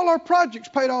said all our projects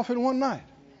paid off in one night?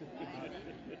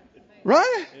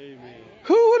 Right? Amen.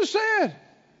 Who would have said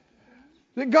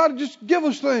that God would just give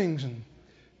us things and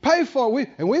pay for it?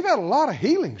 And we've had a lot of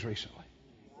healings recently.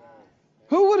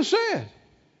 Who would have said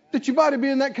that your body be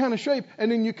in that kind of shape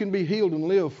and then you can be healed and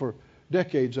live for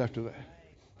decades after that?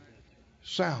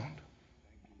 Sound.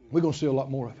 We're going to see a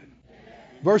lot more of it.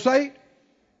 Verse 8.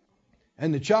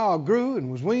 And the child grew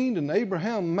and was weaned, and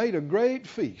Abraham made a great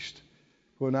feast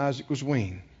when Isaac was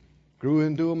weaned. Grew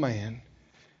into a man,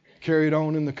 carried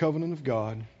on in the covenant of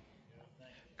God.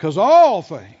 Because all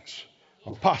things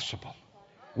are possible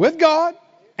with God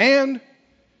and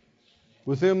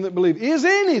with them that believe. Is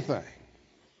anything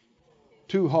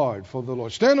too hard for the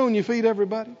Lord? Stand on your feet,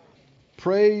 everybody.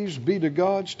 Praise be to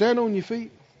God. Stand on your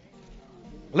feet.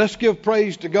 Let's give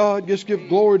praise to God. Let's give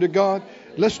glory to God.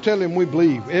 Let's tell Him we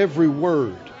believe every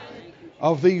word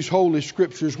of these holy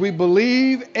scriptures. We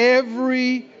believe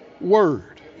every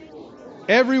word.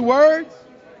 Every word.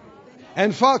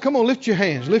 And Father, come on, lift your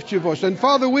hands, lift your voice. And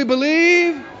Father, we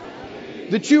believe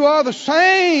that You are the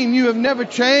same. You have never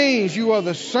changed. You are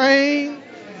the same.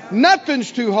 Nothing's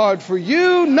too hard for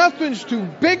You. Nothing's too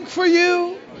big for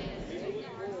You.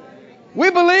 We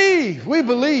believe.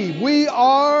 We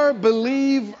are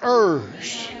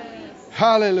believers.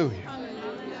 Hallelujah.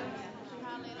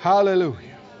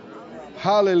 Hallelujah.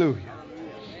 Hallelujah.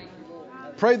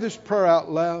 Pray this prayer out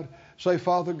loud. Say,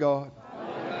 Father God,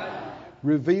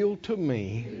 reveal to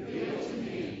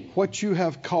me what You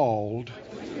have called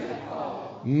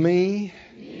me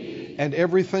and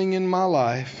everything in my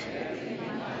life,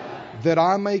 that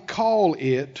I may call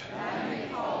it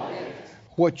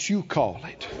what You call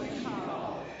it.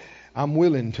 I'm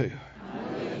willing to.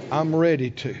 I'm ready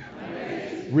to.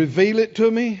 Reveal it to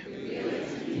me.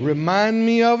 Remind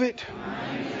me of it.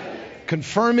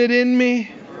 Confirm it in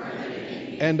me.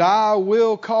 And I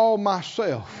will call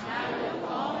myself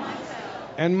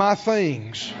and my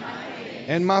things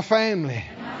and my family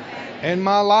and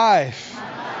my life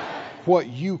what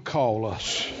you call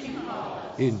us.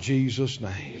 In Jesus'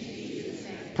 name.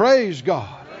 Praise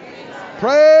God.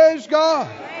 Praise God.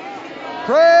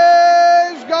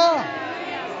 Praise God.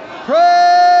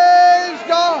 Praise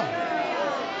God.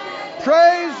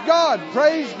 Praise God.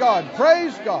 Praise God.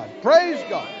 Praise God. Praise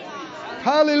God.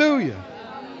 Hallelujah.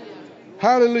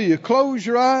 Hallelujah. Close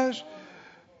your eyes.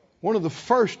 One of the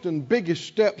first and biggest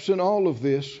steps in all of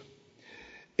this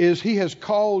is He has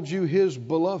called you His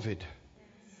beloved.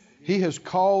 He has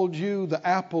called you the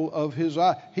apple of His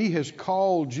eye. He has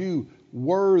called you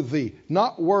worthy,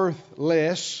 not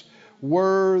worthless,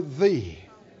 worthy.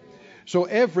 So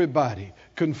everybody,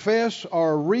 confess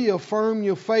or reaffirm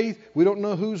your faith. We don't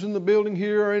know who's in the building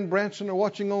here or in Branson or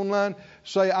watching online.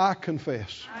 Say, I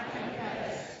confess.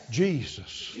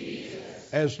 Jesus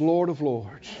as Lord of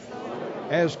Lords,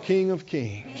 as King of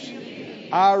Kings.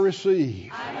 I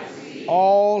receive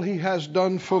all He has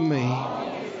done for me,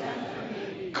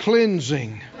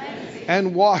 cleansing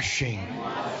and washing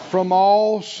from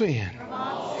all sin.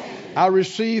 I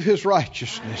receive His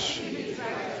righteousness,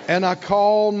 and I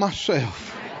call myself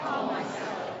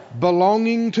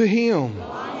belonging to Him,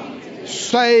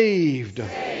 saved,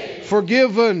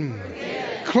 forgiven,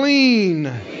 clean,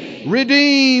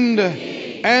 redeemed,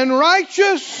 and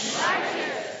righteous.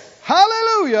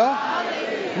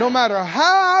 Hallelujah. No matter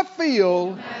how I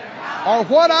feel or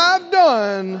what I've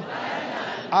done,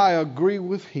 I agree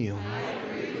with Him,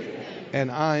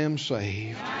 and I am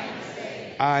saved.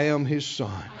 I am His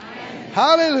son.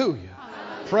 Hallelujah.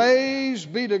 Praise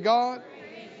be to God.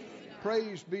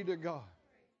 Praise be to God.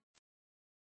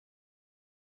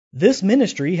 This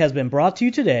ministry has been brought to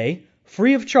you today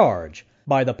free of charge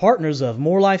by the partners of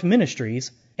More Life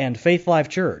Ministries and Faith Life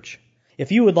Church.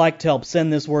 If you would like to help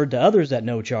send this word to others at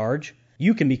no charge,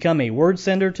 you can become a word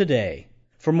sender today.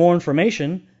 For more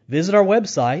information, visit our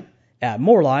website at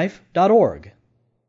morelife.org.